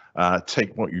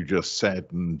take what you just said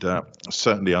and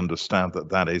certainly understand that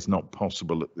that is not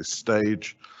possible at this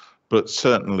stage. But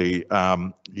certainly,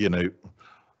 you know,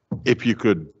 if you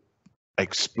could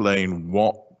explain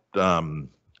what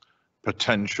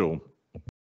potential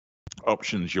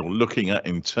options you're looking at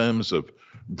in terms of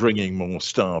bringing more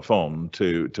staff on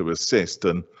to assist,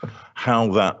 and how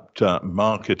that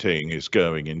marketing is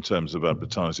going in terms of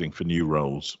advertising for new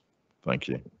roles. Thank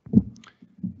you.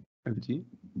 Over to you.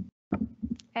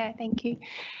 Thank you.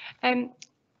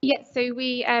 Yes, so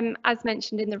we, as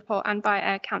mentioned in the report and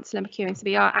by Councillor McEwen, so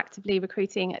we are actively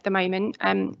recruiting at the moment.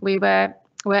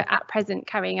 We're at present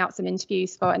carrying out some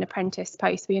interviews for an apprentice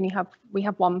post. We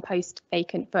have one post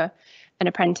vacant for an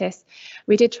apprentice.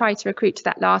 We did try to recruit to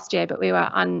that last year, but we were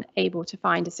unable to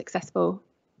find a successful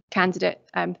candidate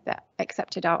that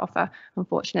accepted our offer,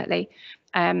 unfortunately.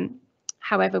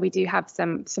 However, we do have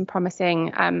some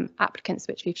promising applicants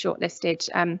which we've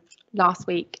shortlisted last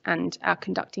week and are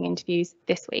conducting interviews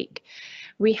this week.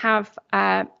 We have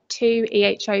 2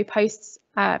 EHO posts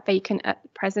vacant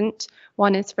at present.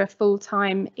 One is for a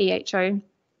full-time EHO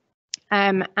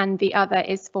and the other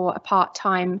is for a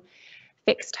part-time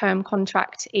fixed-term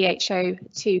contract EHO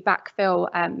to backfill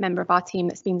a member of our team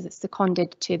that's been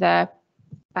seconded to the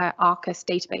ARCUS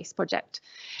database project.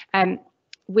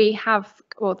 We have,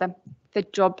 well, the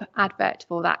job advert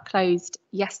for that closed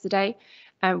yesterday.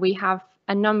 We have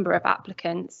a number of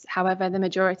applicants. However, the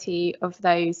majority of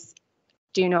those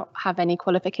do not have any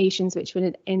qualifications which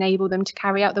would enable them to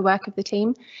carry out the work of the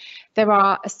team. There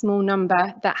are a small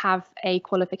number that have a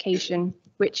qualification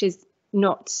which is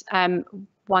not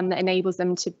one that enables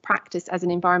them to practice as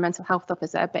an environmental health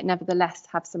officer, but nevertheless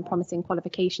have some promising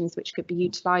qualifications which could be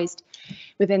utilised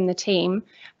within the team.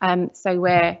 So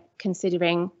we're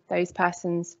considering those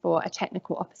persons for a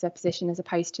technical officer position as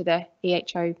opposed to the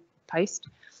EHO post.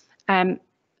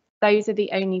 Those are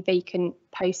the only vacant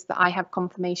posts that I have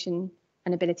confirmation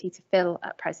and ability to fill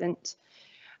at present.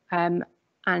 And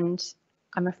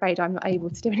I'm afraid I'm not able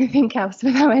to do anything else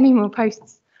without any more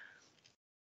posts.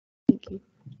 Thank you.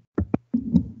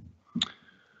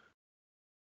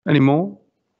 Any more?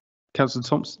 Councillor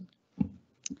Thompson.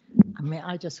 I mean,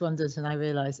 I just wondered, and I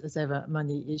realise as ever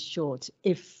money is short,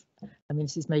 if, I mean,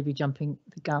 this is maybe jumping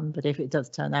the gun, but if it does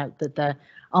turn out that there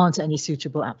aren't any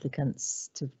suitable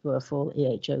applicants for a full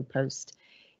EHO post,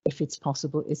 if it's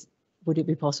possible, would it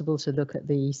be possible to look at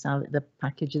the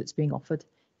package that's being offered,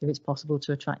 if it's possible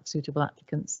to attract suitable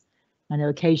applicants? I know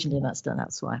occasionally that's done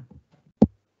elsewhere.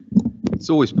 It's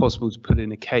always possible to put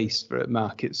in a case for a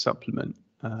market supplement.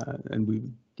 and we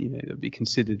would, that'd be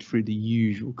considered through the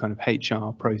usual kind of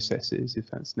HR processes if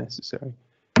that's necessary.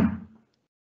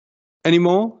 Any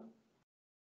more?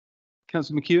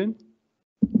 Councillor McEwen?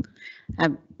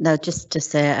 No, just to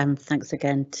say thanks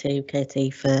again to Katie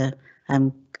for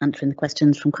answering the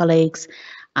questions from colleagues.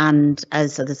 And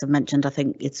as others have mentioned, I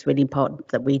think it's really important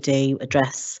that we do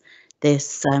address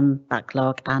this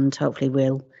backlog, and hopefully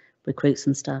we'll recruit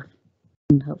some staff,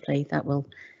 and hopefully that will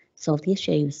solve the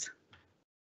issues.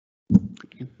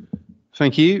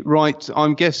 Thank you. Right,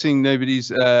 I'm guessing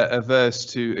nobody's averse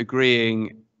to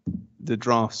agreeing the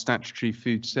draft statutory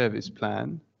food service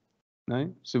plan. No,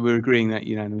 so we're agreeing that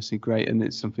unanimously. Great, and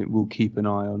it's something we'll keep an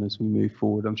eye on as we move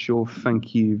forward, I'm sure.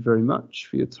 Thank you very much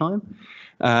for your time.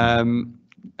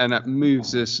 And that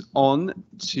moves us on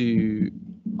to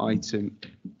item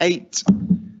 8,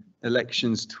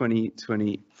 elections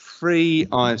 2023.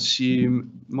 I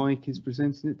assume Mike is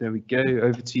presenting it. There we go.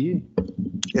 Over to you.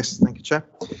 Yes, thank you, Chair.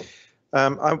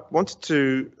 I wanted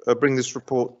to bring this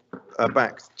report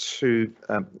back to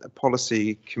a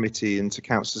policy committee and to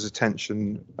councillors'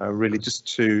 attention, really just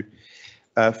to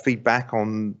feedback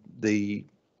on the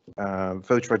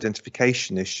voter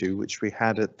identification issue, which we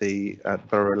had at the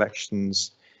borough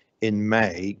elections in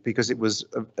May, because it was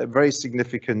a very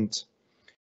significant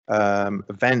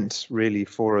event really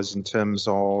for us in terms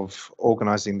of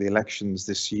organising the elections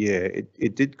this year.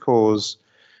 It did cause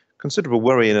considerable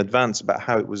worry in advance about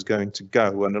how it was going to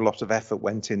go, and a lot of effort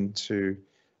went into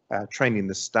training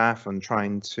the staff and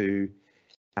trying to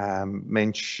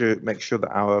make sure that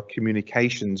our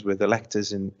communications with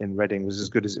electors in Reading was as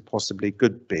good as it possibly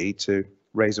could be to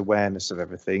raise awareness of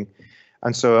everything.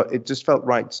 And so it just felt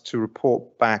right to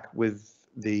report back with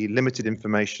the limited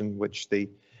information which the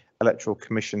Electoral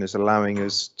Commission is allowing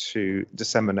us to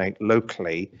disseminate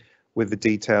locally, with the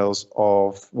details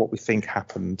of what we think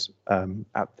happened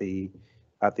at the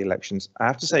elections. I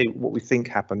have to say what we think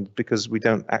happened because we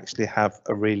don't actually have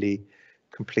a really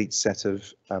complete set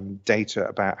of data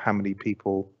about how many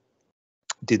people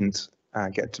didn't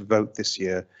get to vote this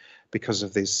year because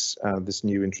of this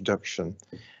new introduction.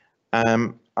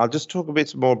 I'll just talk a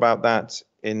bit more about that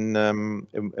in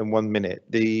 1 minute.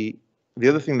 The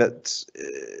other thing that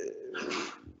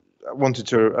I wanted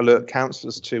to alert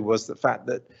councillors to was the fact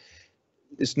that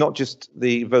it's not just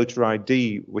the voter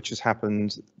ID which has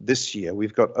happened this year.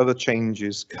 We've got other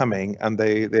changes coming, and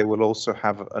they will also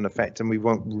have an effect, and we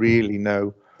won't really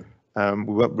know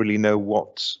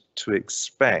what to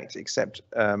expect, except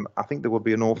I think there will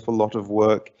be an awful lot of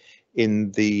work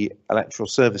in the electoral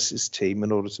services team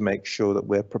in order to make sure that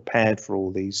we're prepared for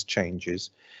all these changes,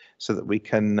 so that we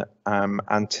can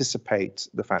anticipate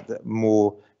the fact that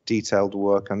more detailed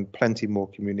work and plenty more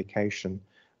communication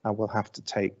will have to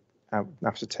take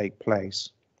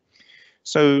place.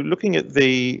 So looking at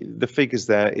the figures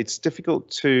there, it's difficult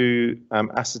to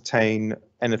ascertain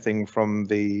anything from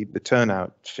the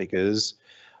turnout figures.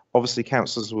 Obviously,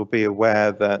 councillors will be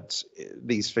aware that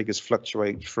these figures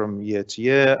fluctuate from year to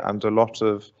year, and a lot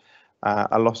of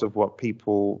what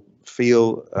people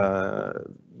feel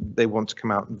they want to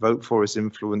come out and vote for is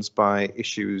influenced by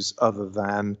issues other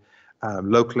than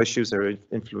local issues. They're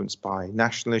influenced by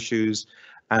national issues.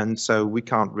 And so we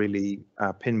can't really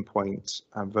pinpoint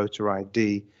voter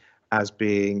ID as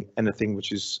being anything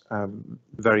which is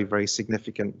very, very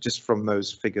significant just from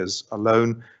those figures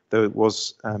alone, though it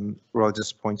was rather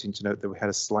disappointing to note that we had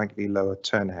a slightly lower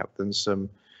turnout than some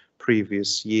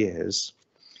previous years.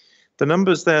 The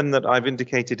numbers then that I've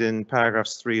indicated in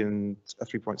paragraphs 3 and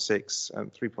 3.6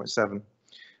 and 3.7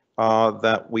 are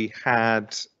that we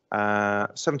had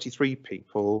 73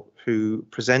 people who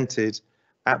presented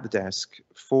at the desk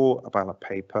for a ballot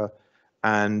paper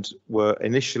and were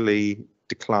initially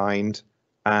declined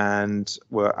and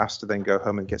were asked to then go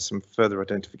home and get some further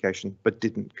identification, but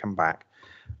didn't come back.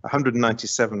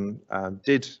 197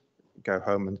 did go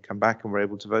home and come back and were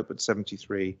able to vote, but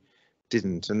 73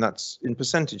 didn't. And that's in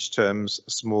percentage terms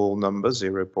a small number,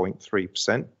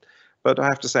 0.3%. But I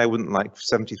have to say I wouldn't like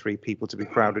 73 people to be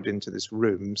crowded into this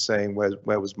room saying,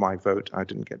 where was my vote? I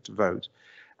didn't get to vote.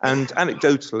 And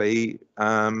anecdotally,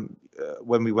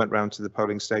 when we went round to the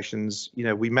polling stations,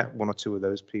 we met 1 or 2 of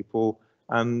those people,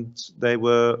 and they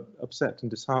were upset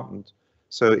and disheartened.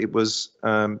 So it was,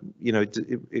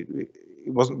 it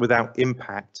wasn't without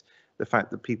impact, the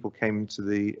fact that people came to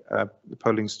the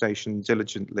polling station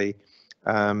diligently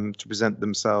to present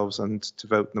themselves and to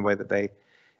vote in the way that they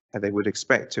would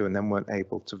expect to, and then weren't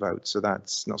able to vote. So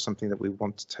that's not something that we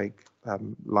want to take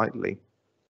lightly.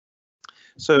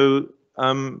 So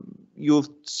you'll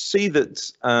see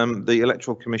that the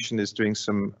Electoral Commission is doing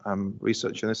some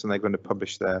research on this, and they're going to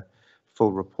publish their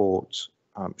full report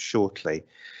shortly.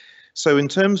 So in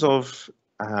terms of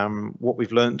what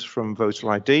we've learned from voter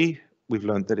ID, we've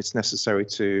learned that it's necessary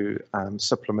to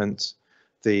supplement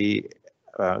the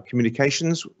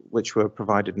communications which were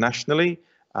provided nationally.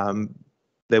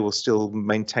 They will still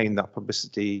maintain that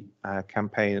publicity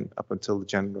campaign up until the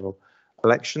general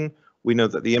election. We know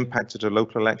that the impact at a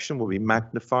local election will be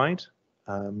magnified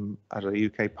at a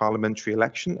UK parliamentary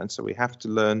election, and so we have to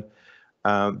learn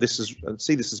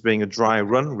see this as being a dry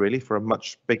run really for a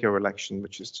much bigger election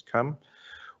which is to come.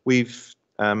 We've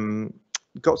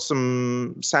got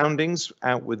some soundings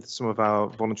out with some of our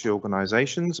voluntary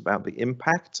organisations about the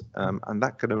impact, and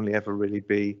that can only really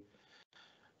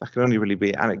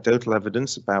be anecdotal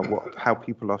evidence about how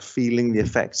people are feeling the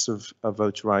effects of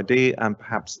voter ID, and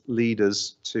perhaps lead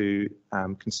us to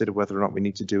consider whether or not we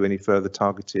need to do any further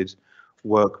targeted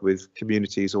work with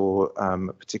communities, or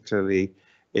particularly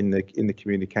in the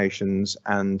communications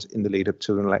and in the lead up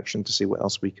to an election, to see what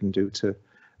else we can do to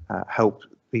help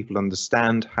people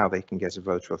understand how they can get a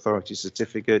voter authority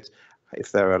certificate,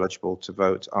 if they're eligible to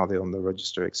vote, are they on the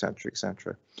register, etc.,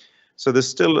 etc. So there's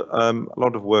still a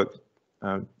lot of work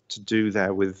to do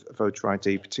there with voter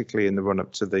ID, particularly in the run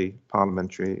up to the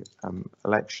parliamentary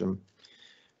election.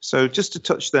 So just to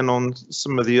touch then on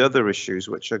some of the other issues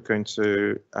which are going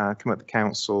to come at the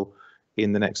council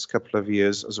in the next couple of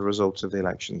years as a result of the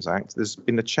Elections Act. There's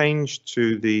been a change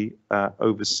to the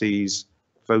overseas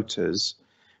voters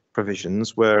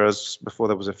provisions, whereas before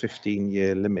there was a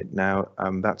 15-year limit. Now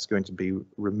that's going to be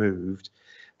removed.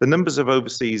 The numbers of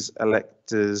overseas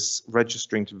electors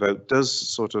registering to vote does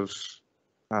sort of,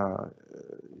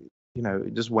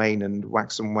 it does wane and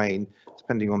wax and wane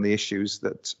depending on the issues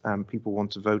that people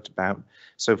want to vote about.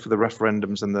 So for the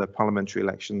referendums and the parliamentary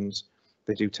elections,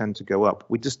 they do tend to go up.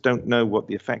 We just don't know what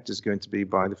the effect is going to be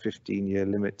by the 15-year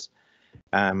limit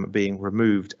being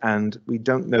removed, and we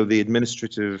don't know the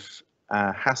administrative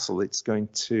hassle it's going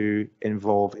to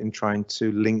involve in trying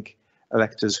to link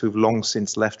electors who've long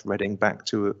since left Reading back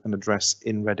to an address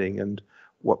in Reading, and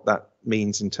what that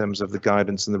means in terms of the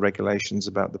guidance and the regulations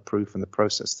about the proof and the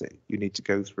process that you need to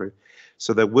go through.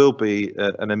 So there will be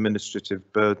an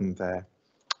administrative burden there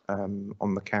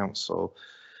on the council.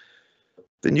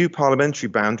 The new parliamentary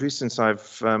boundaries, since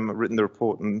I've written the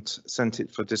report and sent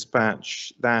it for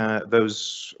dispatch,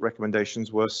 those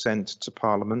recommendations were sent to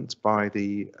Parliament by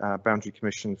the Boundary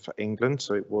Commission for England.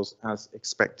 So it was as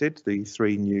expected. The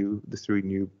three new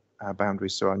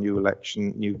boundaries. So our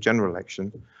new general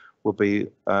election will be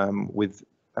with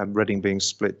Reading being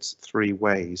split 3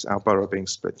 ways. Our borough being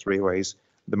split 3 ways.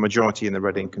 The majority in the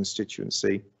Reading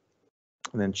constituency,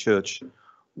 and then Church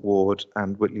Ward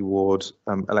and Whitley Ward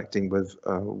electing with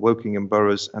Wokingham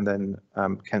boroughs, and then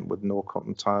Kentwood, Norcott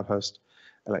and Tilehurst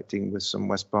electing with some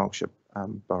West Berkshire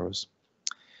boroughs.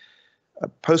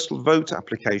 Postal vote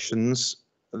applications,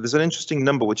 there's an interesting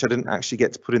number which I didn't actually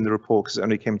get to put in the report because it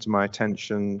only came to my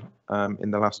attention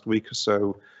in the last week or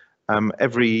so.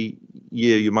 Every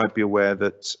year you might be aware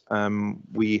that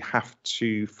we have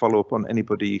to follow up on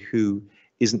anybody who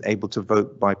isn't able to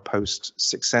vote by post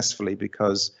successfully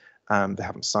because they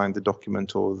haven't signed the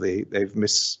document, or they've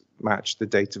mismatched the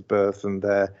date of birth and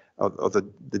the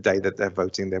day that they're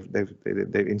voting.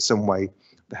 They've in some way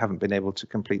they haven't been able to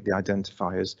complete the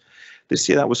identifiers. This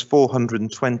year that was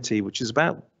 420, which is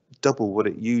about double what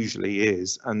it usually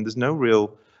is, and there's no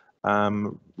real.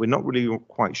 We're not really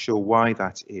quite sure why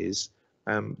that is,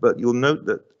 but you'll note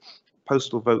that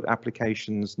postal vote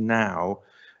applications now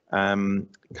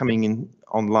coming in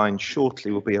online shortly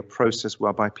will be a process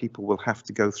whereby people will have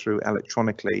to go through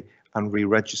electronically and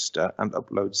re-register and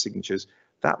upload signatures.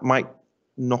 That might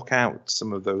knock out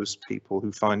some of those people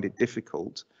who find it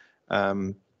difficult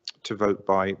to vote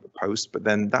by post, but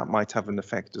then that might have an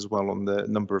effect as well on the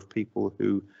number of people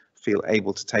who feel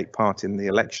able to take part in the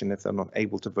election if they're not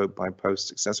able to vote by post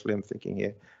successfully. I'm thinking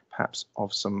here perhaps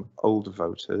of some older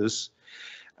voters.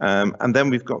 And then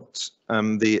we've got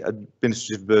the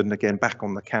administrative burden again back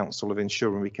on the council of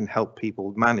ensuring we can help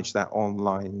people manage that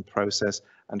online process,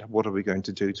 and what are we going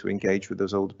to do to engage with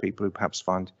those older people who perhaps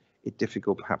find it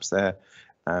difficult, perhaps they're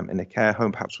in a care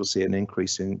home, perhaps we'll see an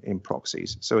increase in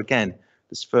proxies. So again,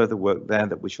 there's further work there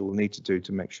that we will need to do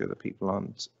to make sure that people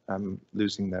aren't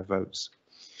losing their votes.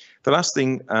 The last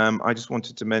thing I just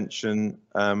wanted to mention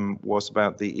was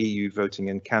about the EU voting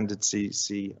and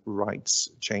candidacy rights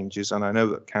changes, and I know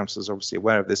that council is obviously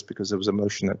aware of this because there was a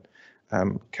motion at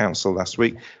council last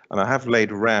week, and I have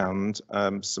laid around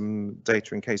some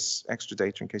data extra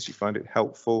data in case you find it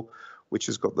helpful, which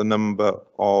has got the number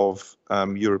of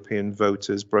European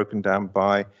voters broken down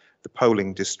by the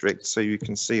polling district. So you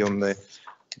can see on the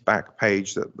back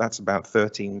page that that's about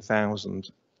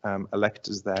 13,000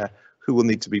 electors there who will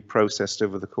need to be processed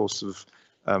over the course of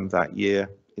that year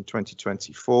in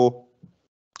 2024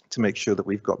 to make sure that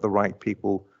we've got the right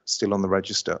people still on the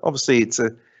register. Obviously, it's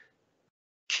a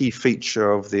key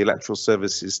feature of the electoral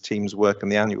services team's work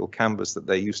and the annual canvass that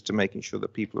they're used to making sure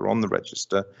that people are on the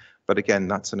register. But again,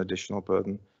 that's an additional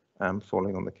burden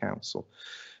falling on the council.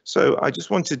 So I just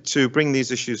wanted to bring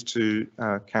these issues to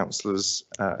councillors'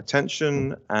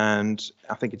 attention, and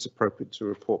I think it's appropriate to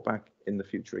report back in the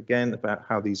future again about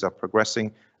how these are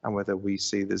progressing and whether we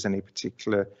see there's any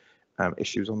particular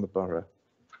issues on the borough.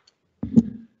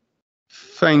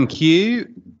 Thank you.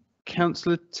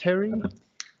 Councillor Terry.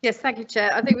 Yes, thank you,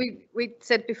 Chair. I think we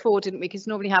said before, didn't we, because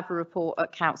normally have a report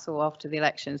at council after the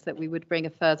elections, that we would bring a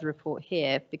further report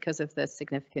here because of the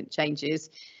significant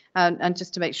changes. And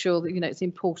just to make sure that, it's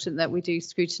important that we do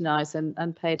scrutinise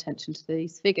and pay attention to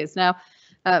these figures. Now,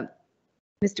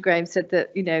 Mr. Graham said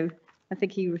that, I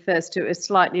think he refers to it as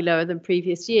slightly lower than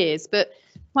previous years, but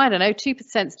I don't know,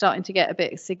 2% starting to get a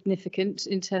bit significant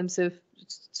in terms of,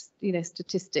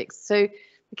 statistics. So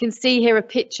we can see here a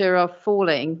picture of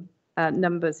falling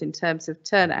numbers in terms of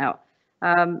turnout,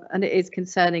 and it is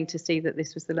concerning to see that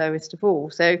this was the lowest of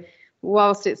all. So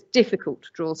whilst it's difficult to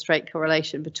draw a straight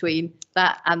correlation between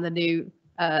that and the new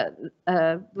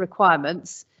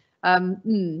requirements,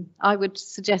 I would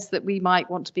suggest that we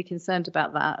might want to be concerned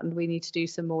about that, and we need to do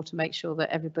some more to make sure that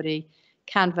everybody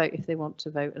can vote if they want to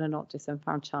vote and are not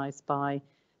disenfranchised by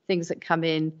things that come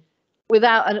in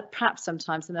without perhaps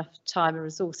sometimes enough time and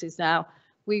resources. Now,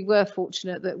 we were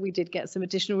fortunate that we did get some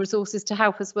additional resources to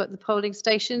help us work the polling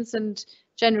stations, and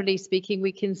generally speaking,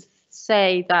 we can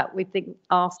say that we think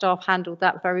our staff handled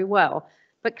that very well.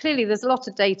 But clearly there's a lot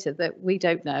of data that we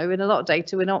don't know, and a lot of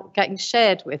data we're not getting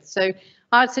shared with. So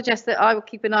I'd suggest that I will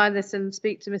keep an eye on this and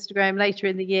speak to Mr. Graham later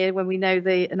in the year when we know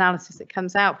the analysis that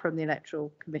comes out from the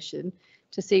Electoral Commission,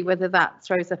 to see whether that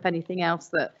throws up anything else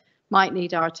that might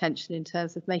need our attention in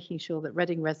terms of making sure that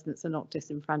Reading residents are not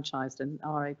disenfranchised and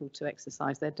are able to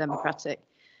exercise their democratic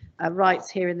rights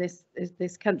here in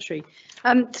this country.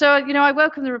 So, I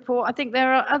welcome the report. I think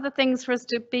there are other things for us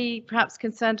to be perhaps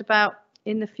concerned about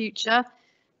in the future,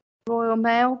 Royal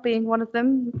Mail being one of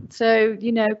them. So,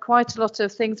 quite a lot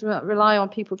of things rely on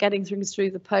people getting things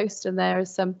through the post, and there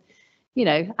is some,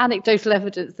 anecdotal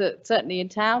evidence that certainly in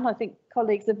town, I think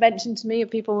colleagues have mentioned to me,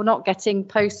 people were not getting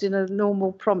post in a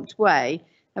normal, prompt way,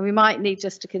 and we might need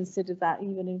just to consider that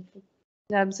even in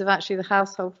terms of actually the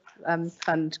household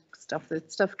fund stuff, the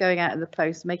stuff going out in the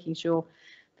post, making sure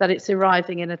that it's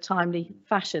arriving in a timely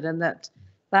fashion and that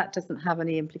doesn't have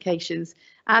any implications.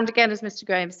 And again, as Mr.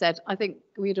 Graham said, I think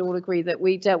we'd all agree that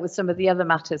we dealt with some of the other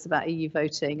matters about EU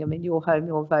voting. I mean, your home,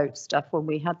 your vote stuff when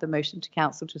we had the motion to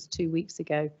council just 2 weeks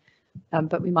ago.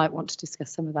 But we might want to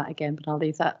discuss some of that again, but I'll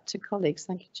leave that to colleagues.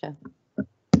 Thank you, Chair.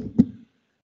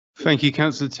 Thank you,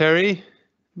 Councillor Terry.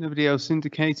 Nobody else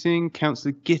indicating.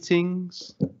 Councillor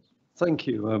Gittings. Thank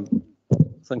you.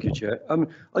 Thank you, Chair.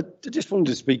 I just wanted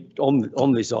to speak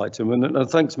on this item, and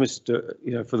thanks,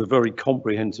 Mr. For the very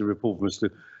comprehensive report from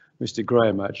Mr.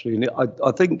 Graham. Actually, and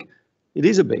I think it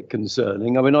is a bit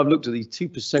concerning. I mean, I've looked at these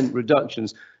 2%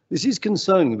 reductions. This is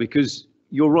concerning because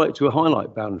you're right to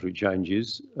highlight boundary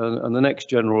changes, and the next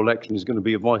general election is going to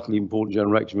be a vitally important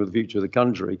general election for the future of the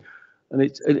country. And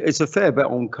it's a fair bet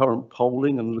on current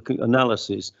polling and looking at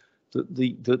analysis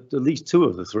that at least 2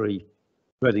 of the 3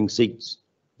 Reading seats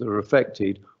that are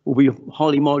affected will be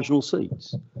highly marginal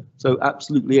seats. So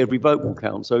absolutely every vote will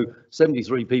count. So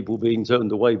 73 people being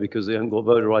turned away because they haven't got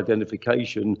voter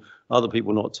identification, other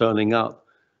people not turning up,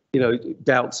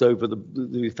 doubts over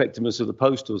the effectiveness of the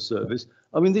postal service.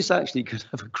 I mean, this actually could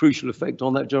have a crucial effect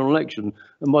on that general election.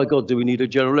 And my God, do we need a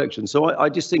general election? So I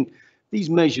just think these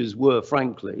measures were,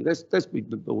 frankly, let's be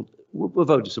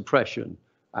voter suppression.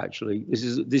 Actually,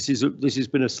 this has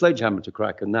been a sledgehammer to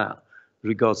crack and that with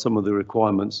regard to some of the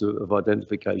requirements of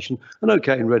identification. And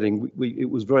okay, in Reading, it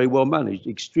was very well managed,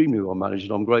 extremely well managed,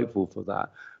 and I'm grateful for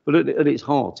that. But at its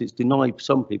heart, it's denied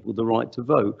some people the right to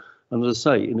vote. And as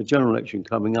I say, in a general election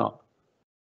coming up,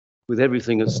 with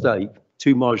everything at stake,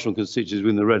 2 marginal constituencies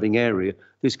within the Reading area,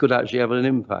 this could actually have an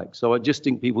impact. So I just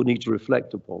think people need to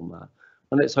reflect upon that.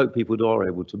 And let's hope people are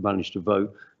able to manage to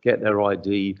vote, get their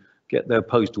ID, get their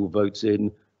postal votes in,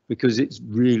 because it's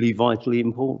really vitally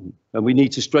important. And we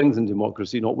need to strengthen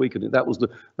democracy, not weaken it. That was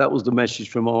the message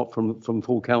from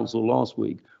full council last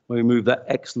week when we moved that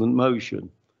excellent motion.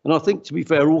 And I think, to be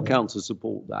fair, all councils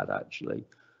support that actually.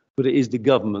 But it is the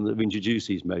government that have introduced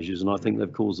these measures, and I think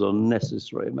they've caused an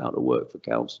unnecessary amount of work for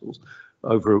councils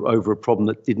over a problem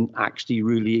that didn't actually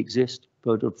really exist,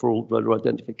 voter fraud, voter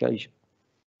identification.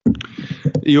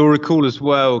 You'll recall as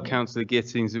well, Councillor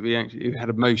Gittings, that we actually had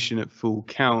a motion at full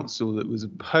council that was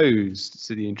opposed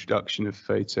to the introduction of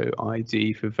photo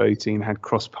ID for voting and had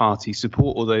cross-party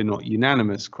support, although not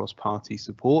unanimous cross-party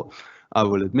support, I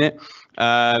will admit.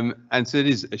 And so it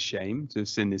is a shame to have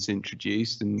seen this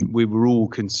introduced, and we were all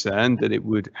concerned that it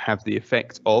would have the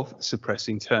effect of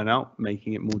suppressing turnout,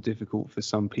 making it more difficult for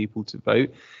some people to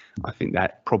vote. I think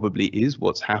that probably is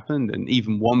what's happened, and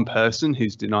even one person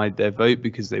who's denied their vote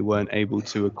because they weren't able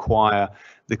to acquire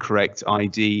the correct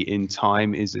ID in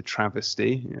time is a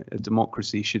travesty. A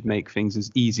democracy should make things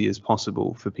as easy as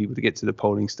possible for people to get to the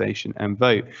polling station and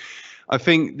vote. I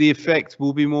think the effect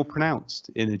will be more pronounced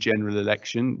in a general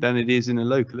election than it is in a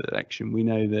local election. We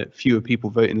know that fewer people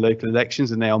vote in local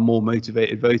elections and they are more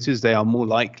motivated voters. They are more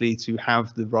likely to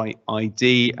have the right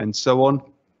ID and so on.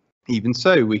 Even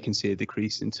so, we can see a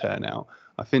decrease in turnout.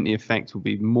 I think the effect will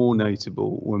be more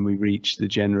notable when we reach the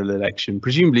general election,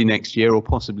 presumably next year or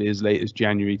possibly as late as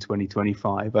January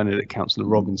 2025. I know that Councillor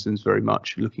Robinson's very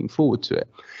much looking forward to it.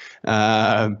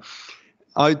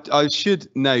 I should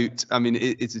note, I mean,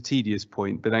 it's a tedious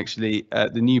point, but actually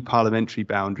the new parliamentary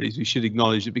boundaries, we should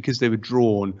acknowledge that because they were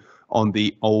drawn on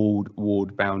the old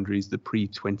ward boundaries, the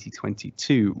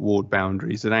pre-2022 ward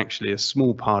boundaries, that actually a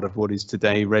small part of what is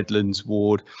today Redlands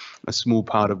ward, a small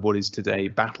part of what is today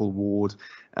Battle ward,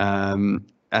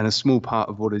 and a small part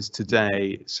of what is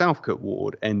today Southcote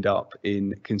ward end up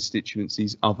in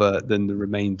constituencies other than the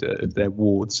remainder of their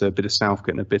ward. So a bit of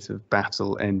Southcote and a bit of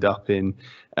Battle end up in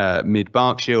Mid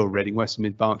Berkshire or Reading West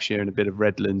Mid Berkshire, and a bit of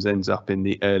Redlands ends up in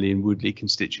the Early and Woodley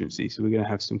constituency. So we're going to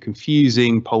have some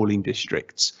confusing polling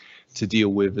districts to deal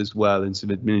with as well, and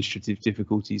some administrative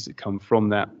difficulties that come from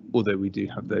that, although we do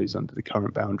have those under the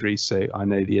current boundaries. So I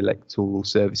know the electoral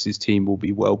services team will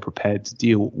be well prepared to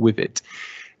deal with it.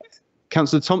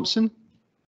 Councillor Thompson.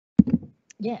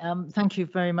 Yeah, thank you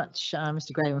very much,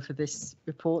 Mr. Graham, for this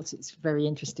report. It's very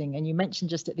interesting. And you mentioned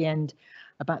just at the end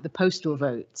about the postal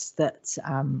votes that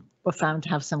were found to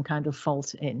have some kind of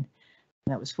fault in. And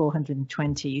that was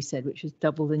 420, you said, which was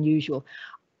double than usual.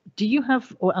 Do you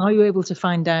have, or are you able to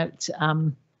find out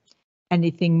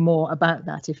anything more about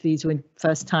that, if these were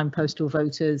first-time postal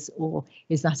voters, or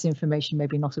is that information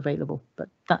maybe not available? But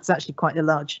that's actually quite a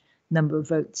large number of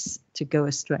votes to go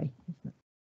astray.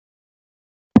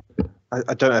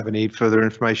 I don't have any further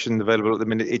information available at the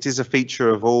minute. It is a feature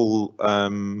of all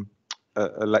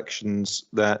elections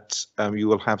that you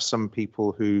will have some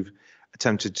people who've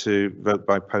attempted to vote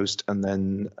by post, and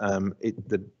then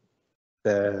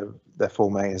their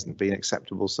Form A hasn't been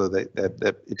acceptable, so it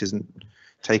isn't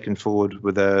taken forward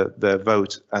with their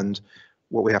vote. And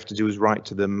what we have to do is write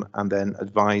to them and then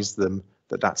advise them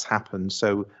that that's happened.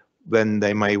 So then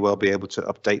they may well be able to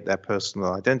update their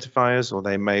personal identifiers, or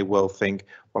they may well think,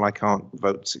 well, I can't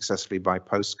vote successfully by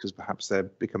post because perhaps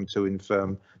they've become too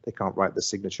infirm, they can't write the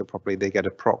signature properly, they get a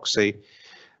proxy.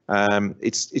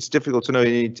 It's difficult to know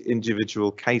in each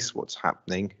individual case what's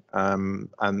happening,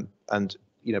 and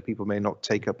you know, people may not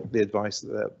take up the advice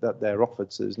that they're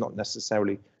offered, so it's not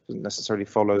necessarily, doesn't necessarily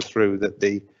follow through that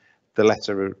the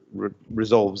letter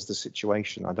resolves the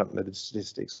situation. I don't know the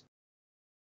statistics.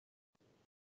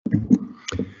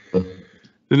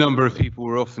 The number of people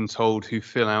we're often told who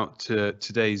fill out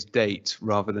today's date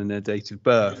rather than their date of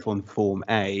birth on Form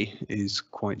A is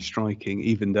quite striking,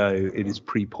 even though it is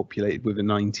pre-populated with a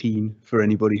 19 for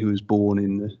anybody who was born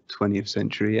in the 20th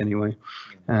century anyway.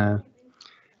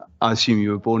 I assume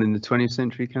you were born in the 20th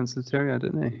century, Councillor Terry. I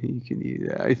don't know.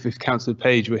 If Councillor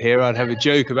Page were here, I'd have a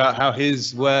joke about how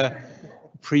his were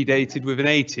predated with an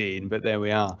 18, but there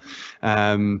we are.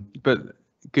 But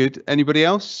good. Anybody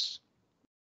else?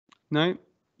 No?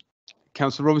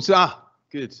 Councillor Robinson. Ah,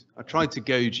 good. I tried to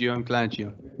goad you. I'm glad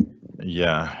you.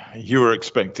 Yeah, you were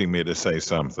expecting me to say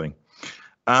something.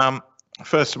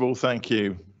 First of all, thank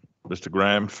you, Mr.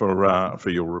 Graham, for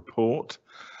your report.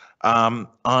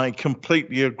 I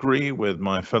completely agree with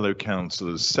my fellow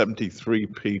councillors. 73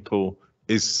 people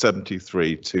is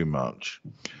 73 too much.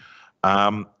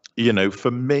 You know,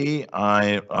 for me,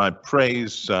 I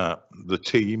praise the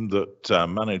team that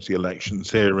managed the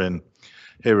elections here in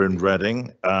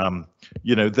Reading.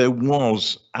 You know, there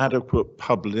was adequate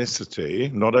publicity,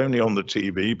 not only on the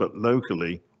TV, but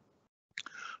locally,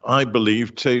 I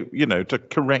believe, to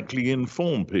correctly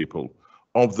inform people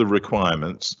of the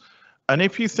requirements. And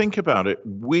if you think about it,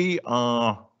 we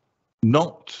are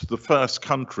not the first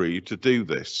country to do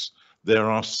this. There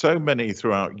are so many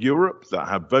throughout Europe that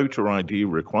have voter ID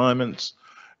requirements,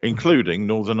 including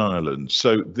Northern Ireland.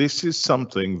 So this is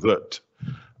something that,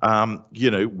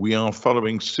 you know, we are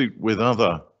following suit with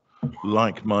other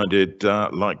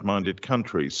like-minded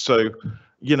countries. So,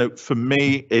 you know, for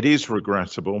me, it is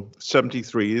regrettable.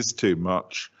 73 is too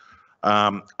much.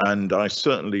 And I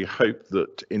certainly hope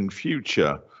that in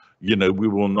future, you know, we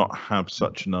will not have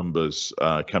such numbers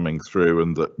coming through,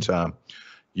 and that,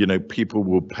 you know, people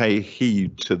will pay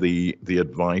heed to the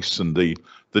advice and the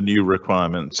new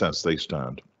requirements as they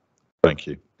stand. Thank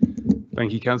you.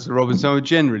 Thank you, Councillor Roberts. I would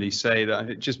generally say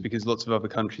that just because lots of other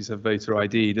countries have voter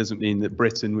ID doesn't mean that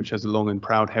Britain, which has a long and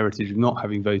proud heritage of not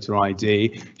having voter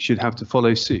ID, should have to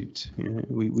follow suit. You know,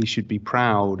 we should be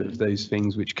proud of those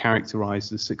things which characterise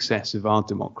the success of our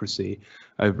democracy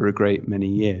over a great many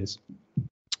years.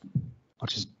 I'll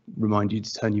just remind you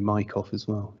to turn your mic off as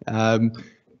well.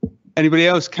 Anybody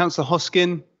else? Councillor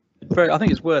Hoskin? I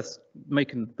think it's worth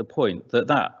making the point that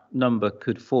that number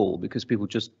could fall because people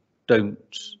just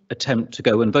don't attempt to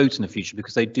go and vote in the future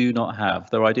because they do not have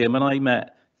their ID. And when I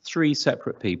met 3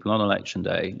 separate people on election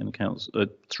day in the council,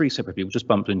 3 separate people, just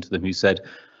bumped into them who said,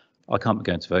 I can't be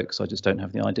going to vote because I just don't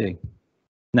have the ID.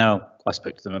 Now, I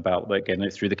spoke to them about getting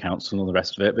it through the council and all the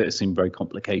rest of it, but it seemed very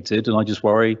complicated. And I just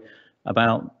worry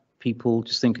about people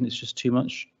just thinking it's just too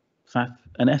much faff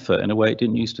and effort in a way it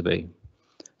didn't used to be.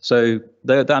 So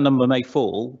that number may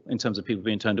fall in terms of people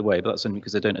being turned away, but that's only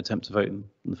because they don't attempt to vote in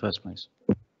the first place.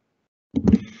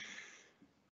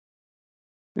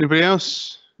 Anybody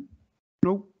else?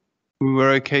 No. We were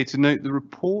okay to note the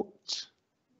report.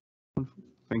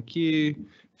 Thank you.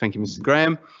 Thank you, Mr.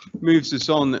 Graham. Moves us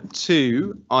on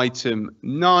to item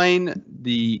 9,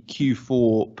 the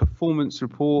Q4 performance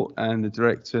report, and the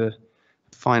Director of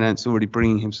Finance already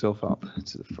bringing himself up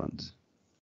to the front.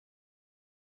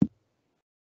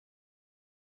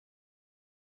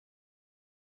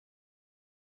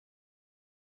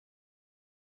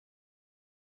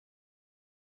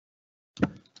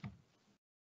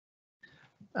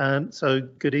 So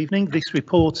good evening. This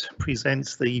report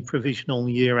presents the provisional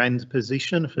year-end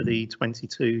position for the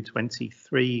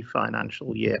 22-23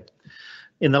 financial year.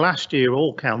 In the last year,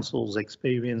 all councils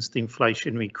experienced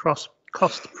inflationary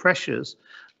cost pressures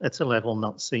at a level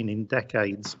not seen in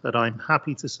decades, but I'm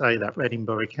happy to say that Reading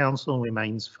Borough Council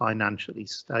remains financially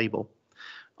stable.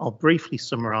 I'll briefly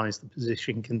summarise the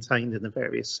position contained in the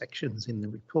various sections in the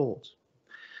report.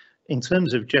 In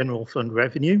terms of general fund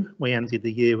revenue, we ended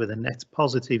the year with a net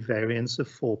positive variance of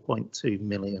 £4.2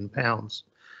 million.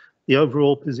 The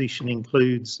overall position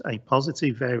includes a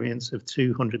positive variance of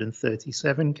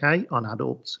 237k on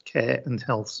adult care and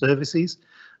health services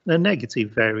and a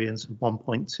negative variance of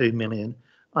 1.2 million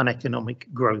on economic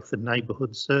growth and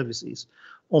neighbourhood services,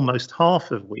 almost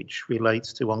half of which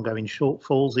relates to ongoing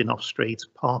shortfalls in off-street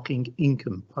parking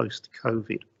income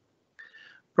post-COVID.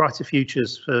 Brighter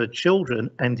Futures for Children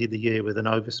ended the year with an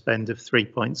overspend of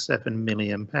 £3.7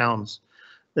 million.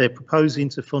 They're proposing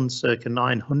to fund circa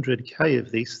 900k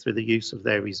of this through the use of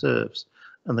their reserves,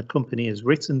 and the company has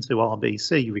written to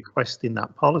RBC requesting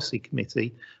that Policy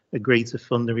Committee agree to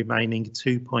fund the remaining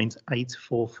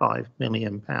 £2.845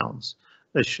 million,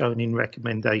 as shown in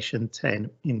recommendation 10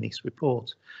 in this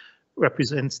report.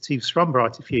 Representatives from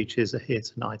Brighter Futures are here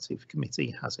tonight if the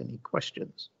committee has any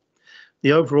questions.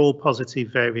 The overall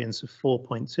positive variance of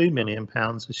 £4.2 million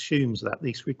assumes that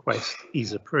this request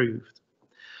is approved.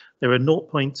 There are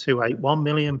 £0.281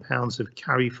 million of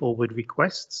carry forward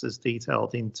requests as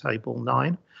detailed in Table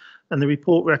 9, and the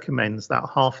report recommends that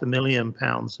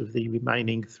 £500,000 of the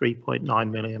remaining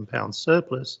 £3.9 million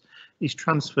surplus is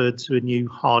transferred to a new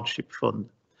hardship fund,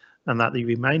 and that the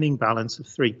remaining balance of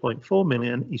 £3.4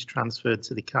 million is transferred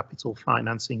to the Capital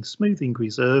Financing Smoothing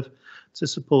Reserve to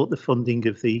support the funding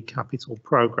of the capital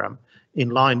programme, in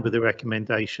line with the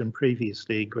recommendation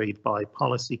previously agreed by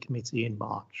Policy Committee in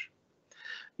March.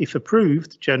 If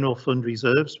approved, general fund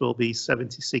reserves will be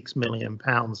 £76 million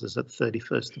as at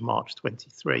 31st of March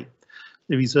 23.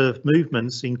 The reserve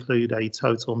movements include a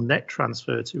total net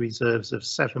transfer to reserves of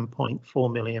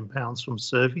 £7.4 million from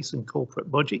service and corporate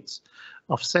budgets,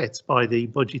 offset by the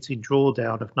budgeted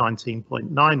drawdown of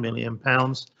 £19.9 million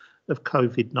of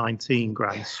COVID-19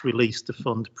 grants released to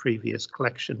fund previous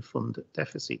collection fund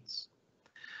deficits.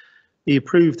 The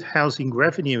approved housing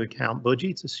revenue account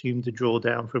budget assumed a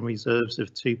drawdown from reserves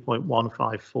of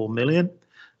 £2.154 million.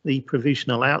 The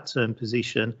provisional outturn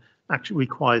position actually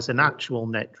requires an actual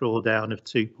net drawdown of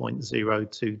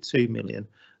 £2.022 million,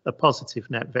 a positive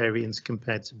net variance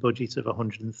compared to budget of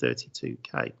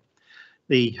 132k.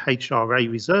 The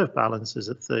HRA reserve balance as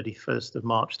at 31st of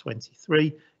March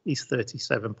 23 is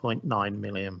 £37.9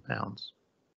 million.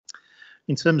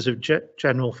 In terms of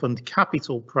general fund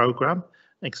capital programme,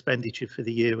 expenditure for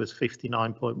the year was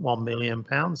 £59.1 million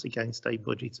against a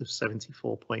budget of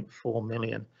 £74.4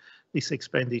 million. This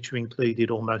expenditure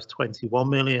included almost £21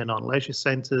 million on leisure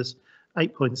centres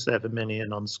 8.7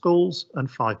 million on schools and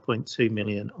 5.2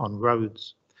 million on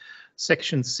roads.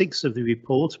 Section 6 of the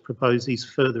report proposes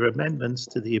further amendments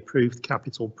to the approved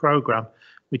capital programme,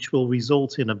 which will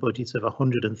result in a budget of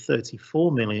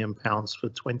 £134 million for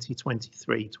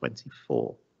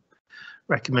 2023-24.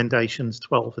 Recommendations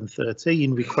 12 and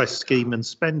 13 request scheme and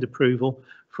spend approval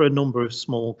for a number of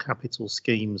small capital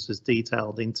schemes as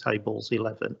detailed in tables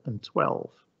 11 and 12.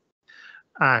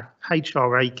 Our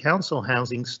HRA council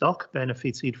housing stock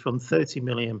benefited from £30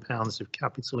 million of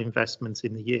capital investment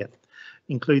in the year,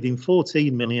 including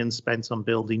 14 million spent on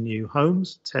building new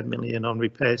homes, 10 million on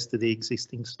repairs to the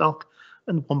existing stock,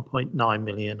 and 1.9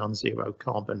 million on zero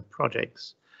carbon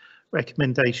projects.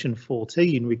 Recommendation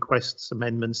 14 requests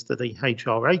amendments to the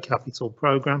HRA capital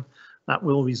programme that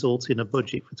will result in a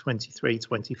budget for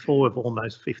 23-24 of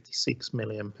almost £56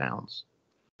 million.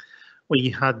 We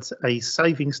had a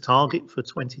savings target for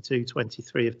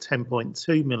 22-23 of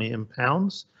 £10.2 million,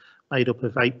 made up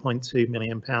of £8.2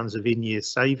 million of in-year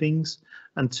savings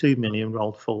and £2 million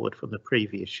rolled forward from the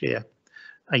previous year.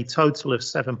 A total of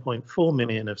 £7.4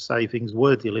 million of savings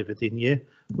were delivered in year,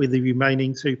 with the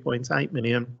remaining £2.8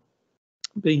 million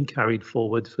being carried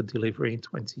forward for delivery in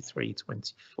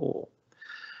 23-24.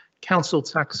 Council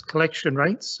tax collection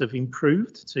rates have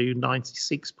improved to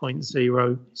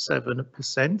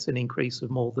 96.07%, an increase of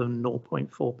more than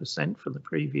 0.4% from the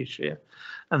previous year,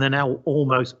 and they're now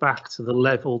almost back to the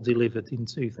level delivered in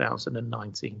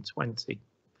 2019-20.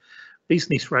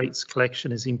 Business rates collection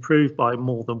has improved by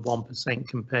more than 1%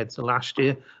 compared to last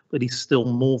year, but is still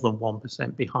more than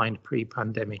 1% behind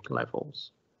pre-pandemic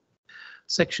levels.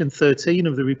 Section 13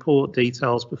 of the report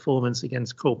details performance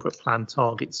against corporate plan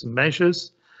targets and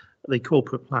measures. The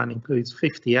corporate plan includes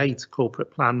 58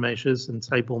 corporate plan measures, and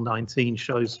table 19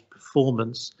 shows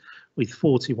performance with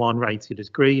 41 rated as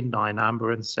green, 9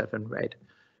 amber and 7 red.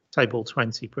 Table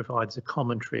 20 provides a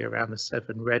commentary around the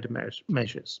 7 red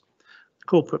measures. The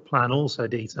corporate plan also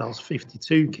details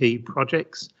 52 key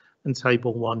projects, and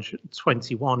table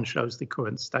 21 shows the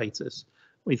current status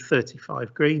with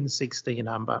 35 green, 16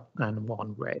 amber and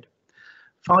 1 red.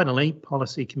 Finally,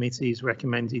 Policy Committee is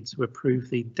recommended to approve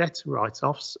the debt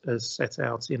write-offs as set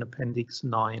out in Appendix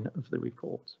 9 of the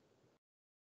report.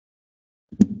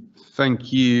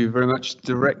 Thank you very much,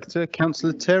 Director.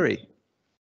 Councillor Terry.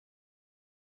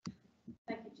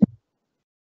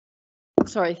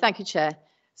 Sorry, thank you, Chair.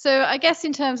 So I guess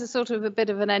in terms of sort of a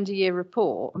bit of an end of year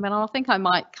report, I mean, I think I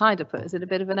might kind of put us in a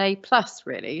bit of an A+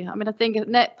 really. I mean, I think a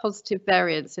net positive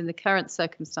variance in the current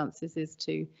circumstances is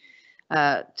to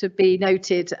be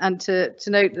noted and to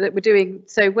note that we're doing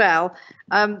so well.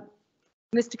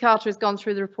 Mr. Carter has gone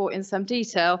through the report in some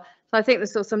detail. So I think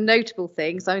there's still some notable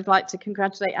things. I would like to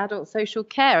congratulate adult social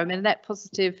care. I mean, a net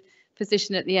positive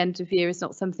position at the end of year is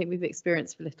not something we've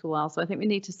experienced for a little while. So I think we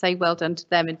need to say well done to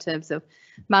them in terms of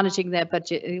managing their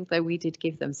budget, although we did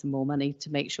give them some more money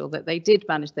to make sure that they did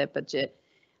manage their budget.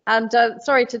 And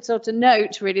sorry to sort of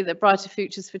note really that Brighter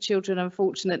Futures for Children,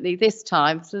 unfortunately this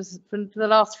time, for the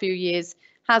last few years,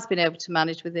 has been able to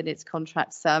manage within its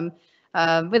contract sum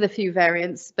with a few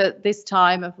variants, but this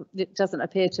time it doesn't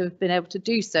appear to have been able to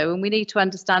do so, and we need to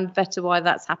understand better why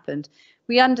that's happened.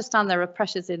 We understand there are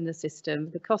pressures in the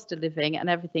system, the cost of living and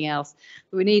everything else,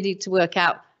 but we needed to work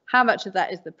out how much of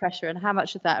that is the pressure and how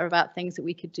much of that are about things that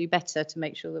we could do better to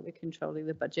make sure that we're controlling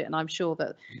the budget, and I'm sure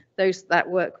that that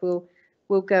work will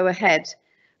go ahead.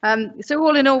 So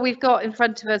all in all, we've got in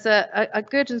front of us a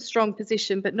good and strong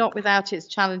position, but not without its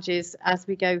challenges as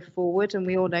we go forward, and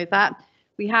we all know that.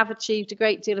 We have achieved a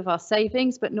great deal of our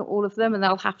savings, but not all of them, and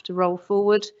they'll have to roll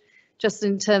forward. Just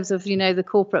in terms of, you know, the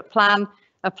corporate plan,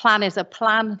 a plan is a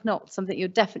plan, not something you're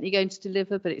definitely going to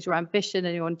deliver, but it's your ambition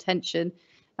and your intention.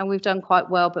 And we've done quite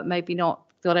well, but maybe not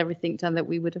got everything done that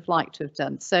we would have liked to have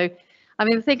done. So, I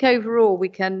mean, I think overall we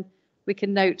can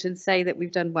note and say that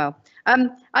we've done well.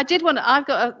 I've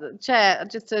got a chair,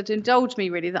 just to indulge me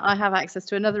really, that I have access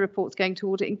to another report going to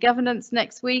audit and governance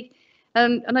next week.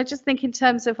 And I just think in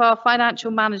terms of our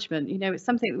financial management, you know, it's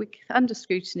something that we're under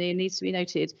scrutiny and needs to be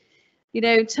noted. You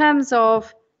know, in terms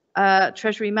of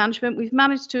Treasury management, we've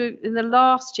managed to, in the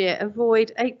last year,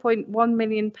 avoid £8.1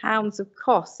 million of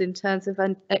costs in terms of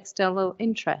external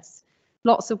interests.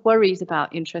 Lots of worries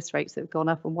about interest rates that have gone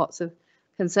up and lots of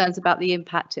concerns about the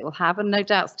impact it will have, and no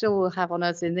doubt still will have on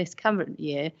us in this current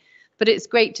year. But it's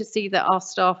great to see that our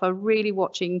staff are really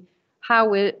watching how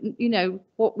we're, you know,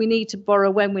 what we need to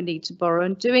borrow, when we need to borrow,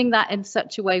 and doing that in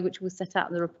such a way which we'll set out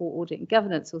in the report audit and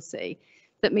governance will see.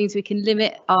 That means we can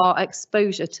limit our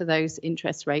exposure to those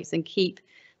interest rates and keep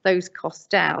those costs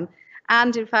down.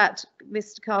 And in fact,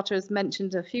 Mr. Carter has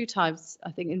mentioned a few times,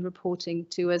 I think, in reporting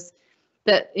to us,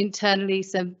 that internally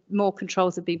some more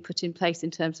controls have been put in place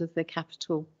in terms of the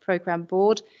capital programme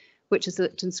board, which has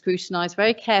looked and scrutinised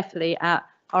very carefully at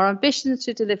our ambitions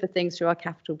to deliver things through our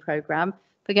capital programme,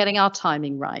 for getting our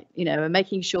timing right, and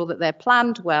making sure that they're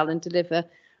planned well and deliver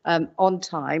on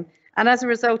time. And as a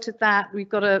result of that, we've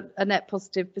got a net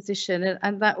positive position,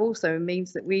 and that also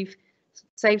means that we've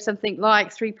saved something like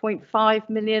 3.5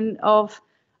 million of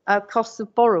costs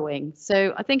of borrowing.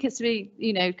 So I think it's really,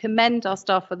 commend our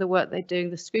staff for the work they're doing,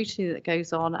 the scrutiny that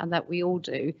goes on, and that we all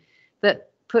do, that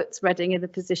puts Reading in the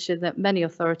position that many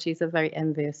authorities are very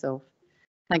envious of.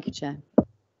 Thank you, Chair.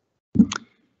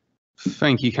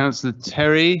 Thank you, Councillor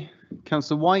Terry.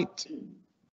 Councillor White.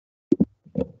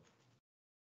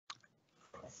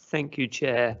 Thank you,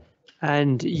 Chair.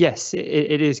 And yes,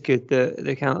 it is good that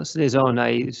the council is on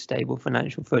a stable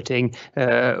financial footing.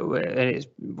 It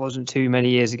wasn't too many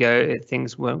years ago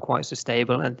things weren't quite so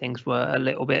stable and things were a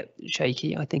little bit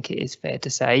shaky, I think it is fair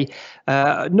to say.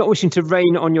 Not wishing to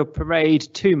rain on your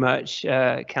parade too much,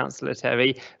 Councillor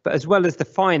Terry, but as well as the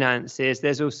finances,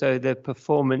 there's also the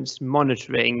performance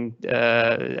monitoring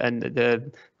and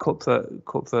the corporate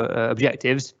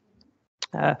objectives.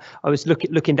 I was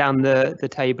looking down the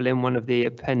table in one of the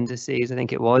appendices, I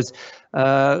think it was.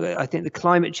 I think the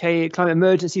climate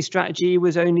emergency strategy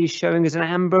was only showing as an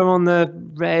amber on the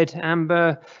red,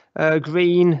 amber,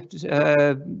 green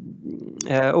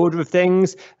order of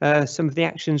things. Some of the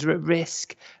actions are at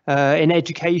risk. In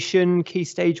education, key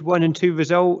stage 1 and 2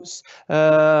 results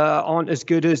aren't as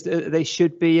good as they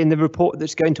should be in the report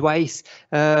that's going to ACE.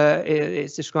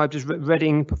 It's described as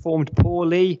Reading performed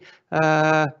poorly.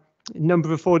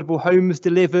 Number of affordable homes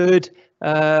delivered.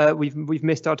 We've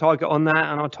missed our target on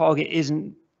that, and our target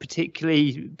isn't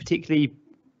particularly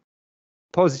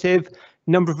positive.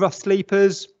 Number of rough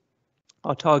sleepers.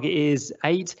 Our target is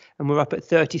 8, and we're up at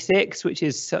 36, which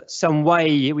is some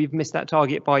way. We've missed that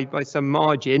target by some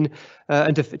margin.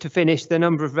 And to finish, the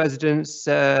number of residents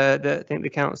that think the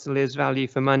council is value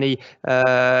for money.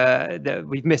 That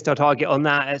we've missed our target on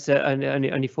that. It's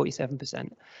only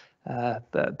 47%.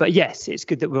 But yes, it's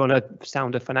good that we're on a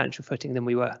sounder financial footing than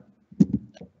we were.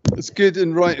 It's good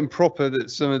and right and proper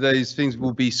that some of those things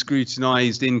will be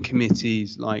scrutinised in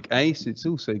committees like ACE. It's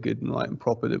also good and right and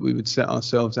proper that we would set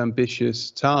ourselves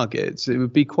ambitious targets. It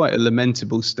would be quite a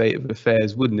lamentable state of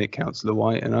affairs, wouldn't it, Councillor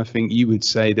White? And I think you would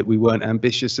say that we weren't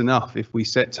ambitious enough if we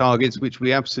set targets, which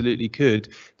we absolutely could,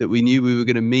 that we knew we were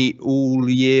going to meet all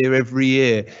year, every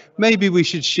year. Maybe we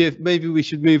should shift, maybe we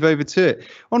should move over to it.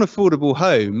 On affordable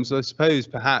homes, I suppose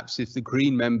perhaps if the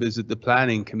Green members of the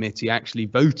Planning Committee actually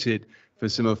voted for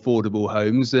some affordable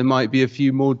homes, there might be a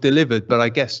few more delivered, but I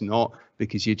guess not,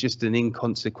 because you're just an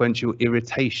inconsequential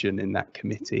irritation in that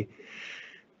committee.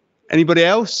 Anybody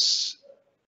else?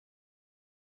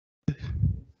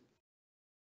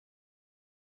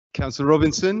 Councillor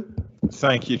Robinson.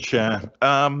 Thank you, Chair.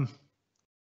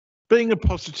 Being a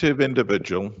positive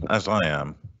individual, as I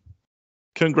am,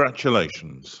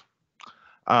 congratulations.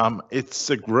 It's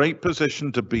a great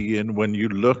position to be in when you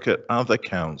look at other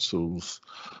councils,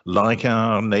 like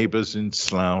our neighbours in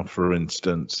Slough, for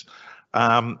instance.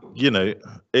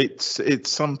 It's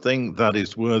something that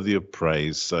is worthy of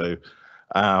praise. So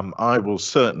I will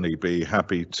certainly be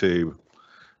happy to,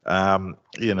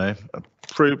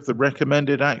 approve the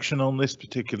recommended action on this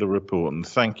particular report. And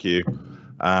thank you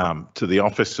to the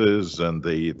officers and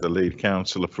the lead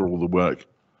councillor for all the work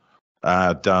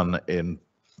done in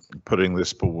putting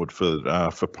this forward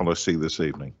for policy this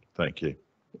evening. Thank you.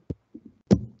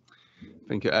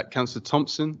 Thank you. Councillor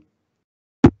Thompson.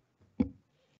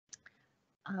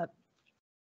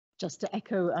 Just to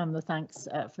echo the thanks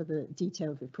for the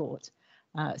detailed report.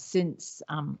 Since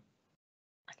I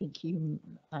think you,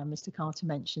 Mr. Carter,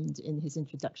 mentioned in his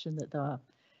introduction that there are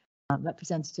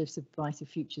representatives of Brighter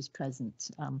Futures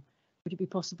present, would it be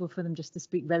possible for them just to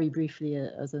speak very briefly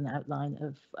as an outline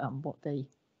of what they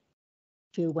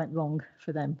feel went wrong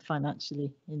for them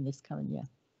financially in this current year?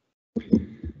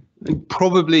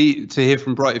 Probably to hear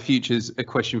from Brighter Futures, a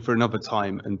question for another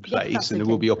time and place, Yes, and there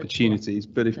will be opportunities.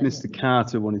 But if Mr.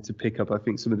 Carter wanted to pick up, I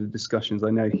think some of the discussions I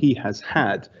know he has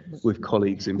had with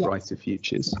colleagues in Brighter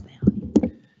Futures.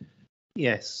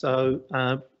 Yes, so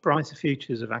Brighter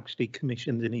Futures have actually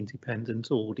commissioned an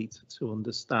independent audit to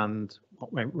understand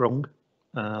what went wrong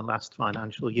last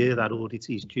financial year. That audit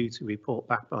is due to report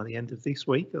back by the end of this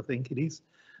week, I think it is,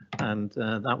 and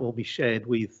that will be shared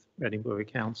with Reading Borough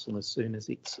Council as soon as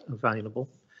it's available.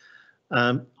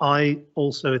 I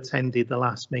also attended the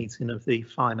last meeting of the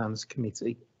Finance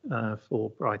Committee for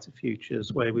Brighter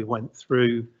Futures, where we went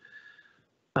through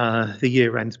the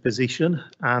year-end position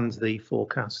and the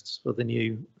forecasts for the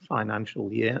new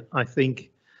financial year. I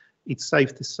think it's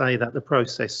safe to say that the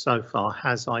process so far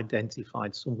has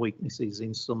identified some weaknesses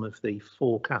in some of the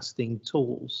forecasting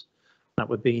tools that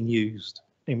were being used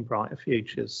in Brighter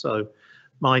Futures. So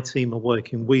my team are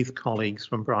working with colleagues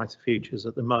from Brighter Futures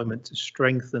at the moment to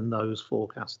strengthen those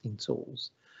forecasting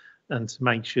tools and to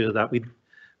make sure that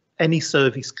any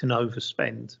service can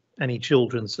overspend, any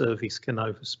children's service can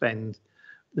overspend.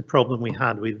 The problem we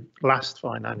had with last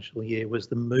financial year was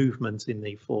the movement in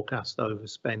the forecast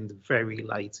overspend very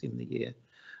late in the year.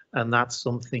 And that's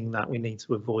something that we need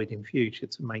to avoid in future,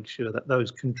 to make sure that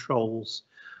those controls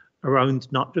are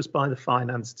owned not just by the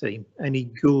finance team. Any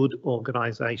good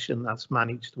organisation that's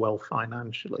managed well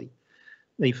financially,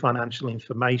 the financial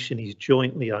information is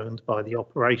jointly owned by the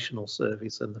operational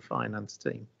service and the finance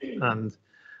team. And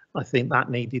I think that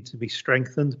needed to be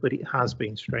strengthened, but it has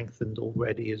been strengthened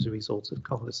already as a result of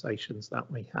conversations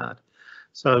that we had.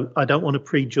 So I don't want to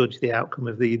prejudge the outcome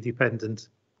of the independent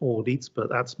audits, but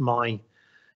that's my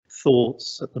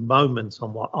thoughts at the moment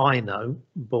on what I know.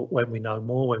 But when we know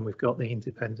more, when we've got the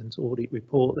independent audit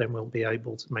report, then we'll be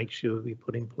able to make sure we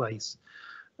put in place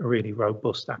a really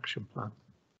robust action plan.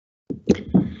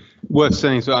 Worth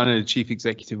saying, so I know the Chief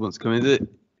Executive wants to come in, that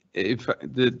if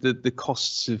the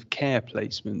costs of care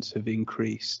placements have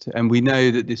increased, and we know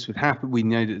that this would happen. We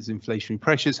know that there's inflationary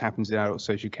pressures, happens in adult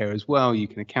social care as well. You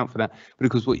can account for that, but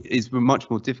of course what is much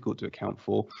more difficult to account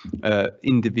for,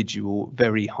 individual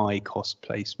very high cost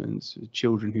placements,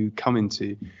 children who come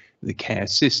into the care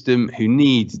system who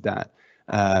need that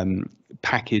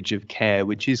package of care,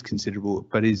 which is considerable,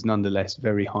 but is nonetheless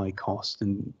very high cost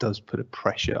and does put a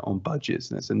pressure on budgets.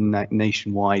 And that's a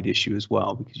nationwide issue as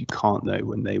well, because you can't know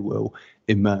when they will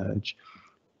emerge.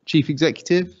 Chief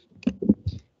Executive.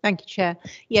 Thank you, Chair.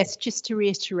 Yes, just to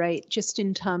reiterate, just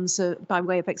in terms of, by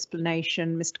way of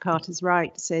explanation, Mr. Carter's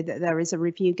right to say that there is a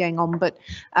review going on, but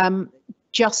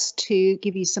just to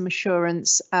give you some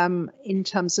assurance in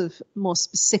terms of more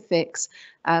specifics,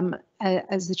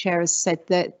 as the Chair has said,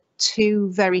 that 2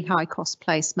 very high cost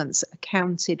placements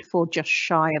accounted for just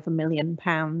shy of £1 million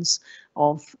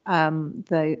of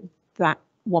that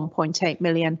 1.8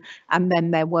 million, and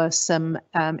then there were some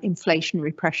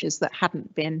inflationary pressures that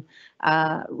hadn't been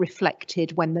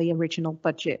reflected when the original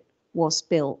budget was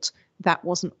built. That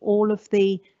wasn't all of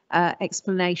the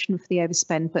explanation for the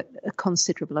overspend, but a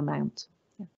considerable amount.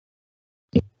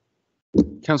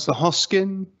 Councillor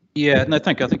Hoskin. Yeah, no,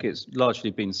 thank you. I think it's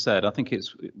largely been said. I think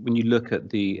it's, when you look at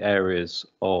the areas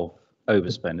of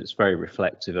overspend, it's very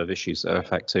reflective of issues that are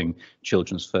affecting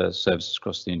children's first services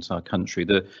across the entire country.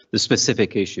 The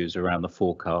specific issues around the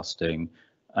forecasting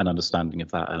and understanding of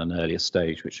that at an earlier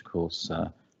stage, which of course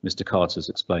Mr. Carter's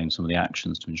explained some of the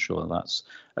actions to ensure that that's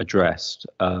addressed.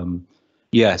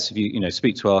 Yes, if you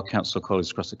speak to our council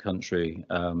colleagues across the country,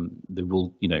 there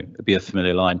will be a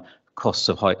familiar line. Costs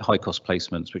of high cost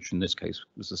placements, which in this case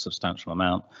was a substantial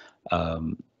amount.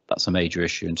 That's a major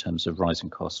issue in terms of rising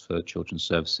costs for children's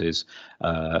services.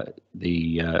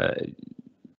 The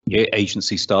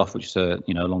agency staff, which is a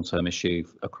long-term issue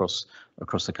across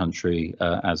the country,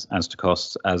 as to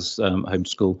costs, as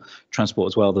homeschool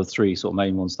transport as well. The 3 sort of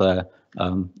main ones there,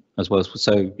 as well as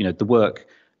the work.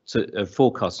 So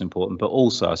forecast is important, but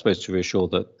also I suppose to reassure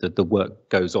that the work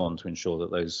goes on to ensure that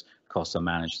those costs are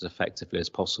managed as effectively as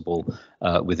possible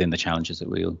within the challenges that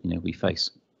we face.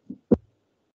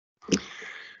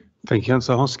 Thank you,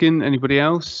 Councillor Hoskin. Anybody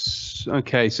else?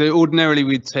 Okay, so ordinarily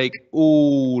we'd take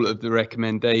all of the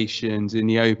recommendations in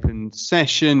the open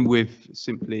session with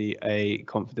simply a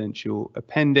confidential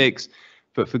appendix,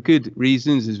 but for good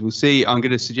reasons, as we'll see, I'm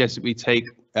going to suggest that we take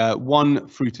 1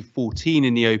 through to 14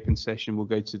 in the open session. We'll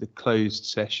go to the closed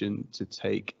session to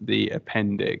take the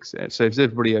appendix. So is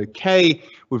everybody okay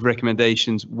with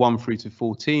recommendations 1 through to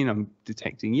 14? I'm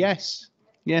detecting yes.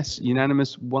 Yes,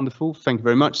 unanimous, wonderful, thank you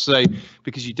very much. So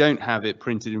because you don't have it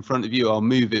printed in front of you, I'll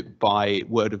move it by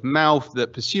word of mouth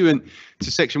that pursuant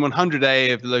to section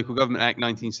 100A of the Local Government Act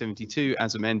 1972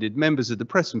 as amended, members of the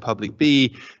press and public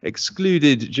be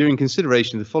excluded during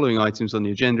consideration of the following items on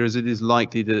the agenda, as it is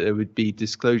likely that there would be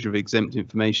disclosure of exempt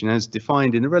information as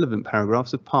defined in the relevant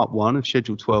paragraphs of Part 1 of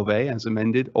Schedule 12A as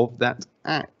amended of that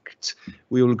Act.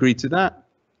 We all agree to that?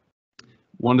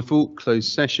 Wonderful.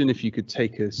 Closed session. If you could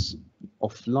take us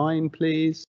offline,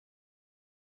 please.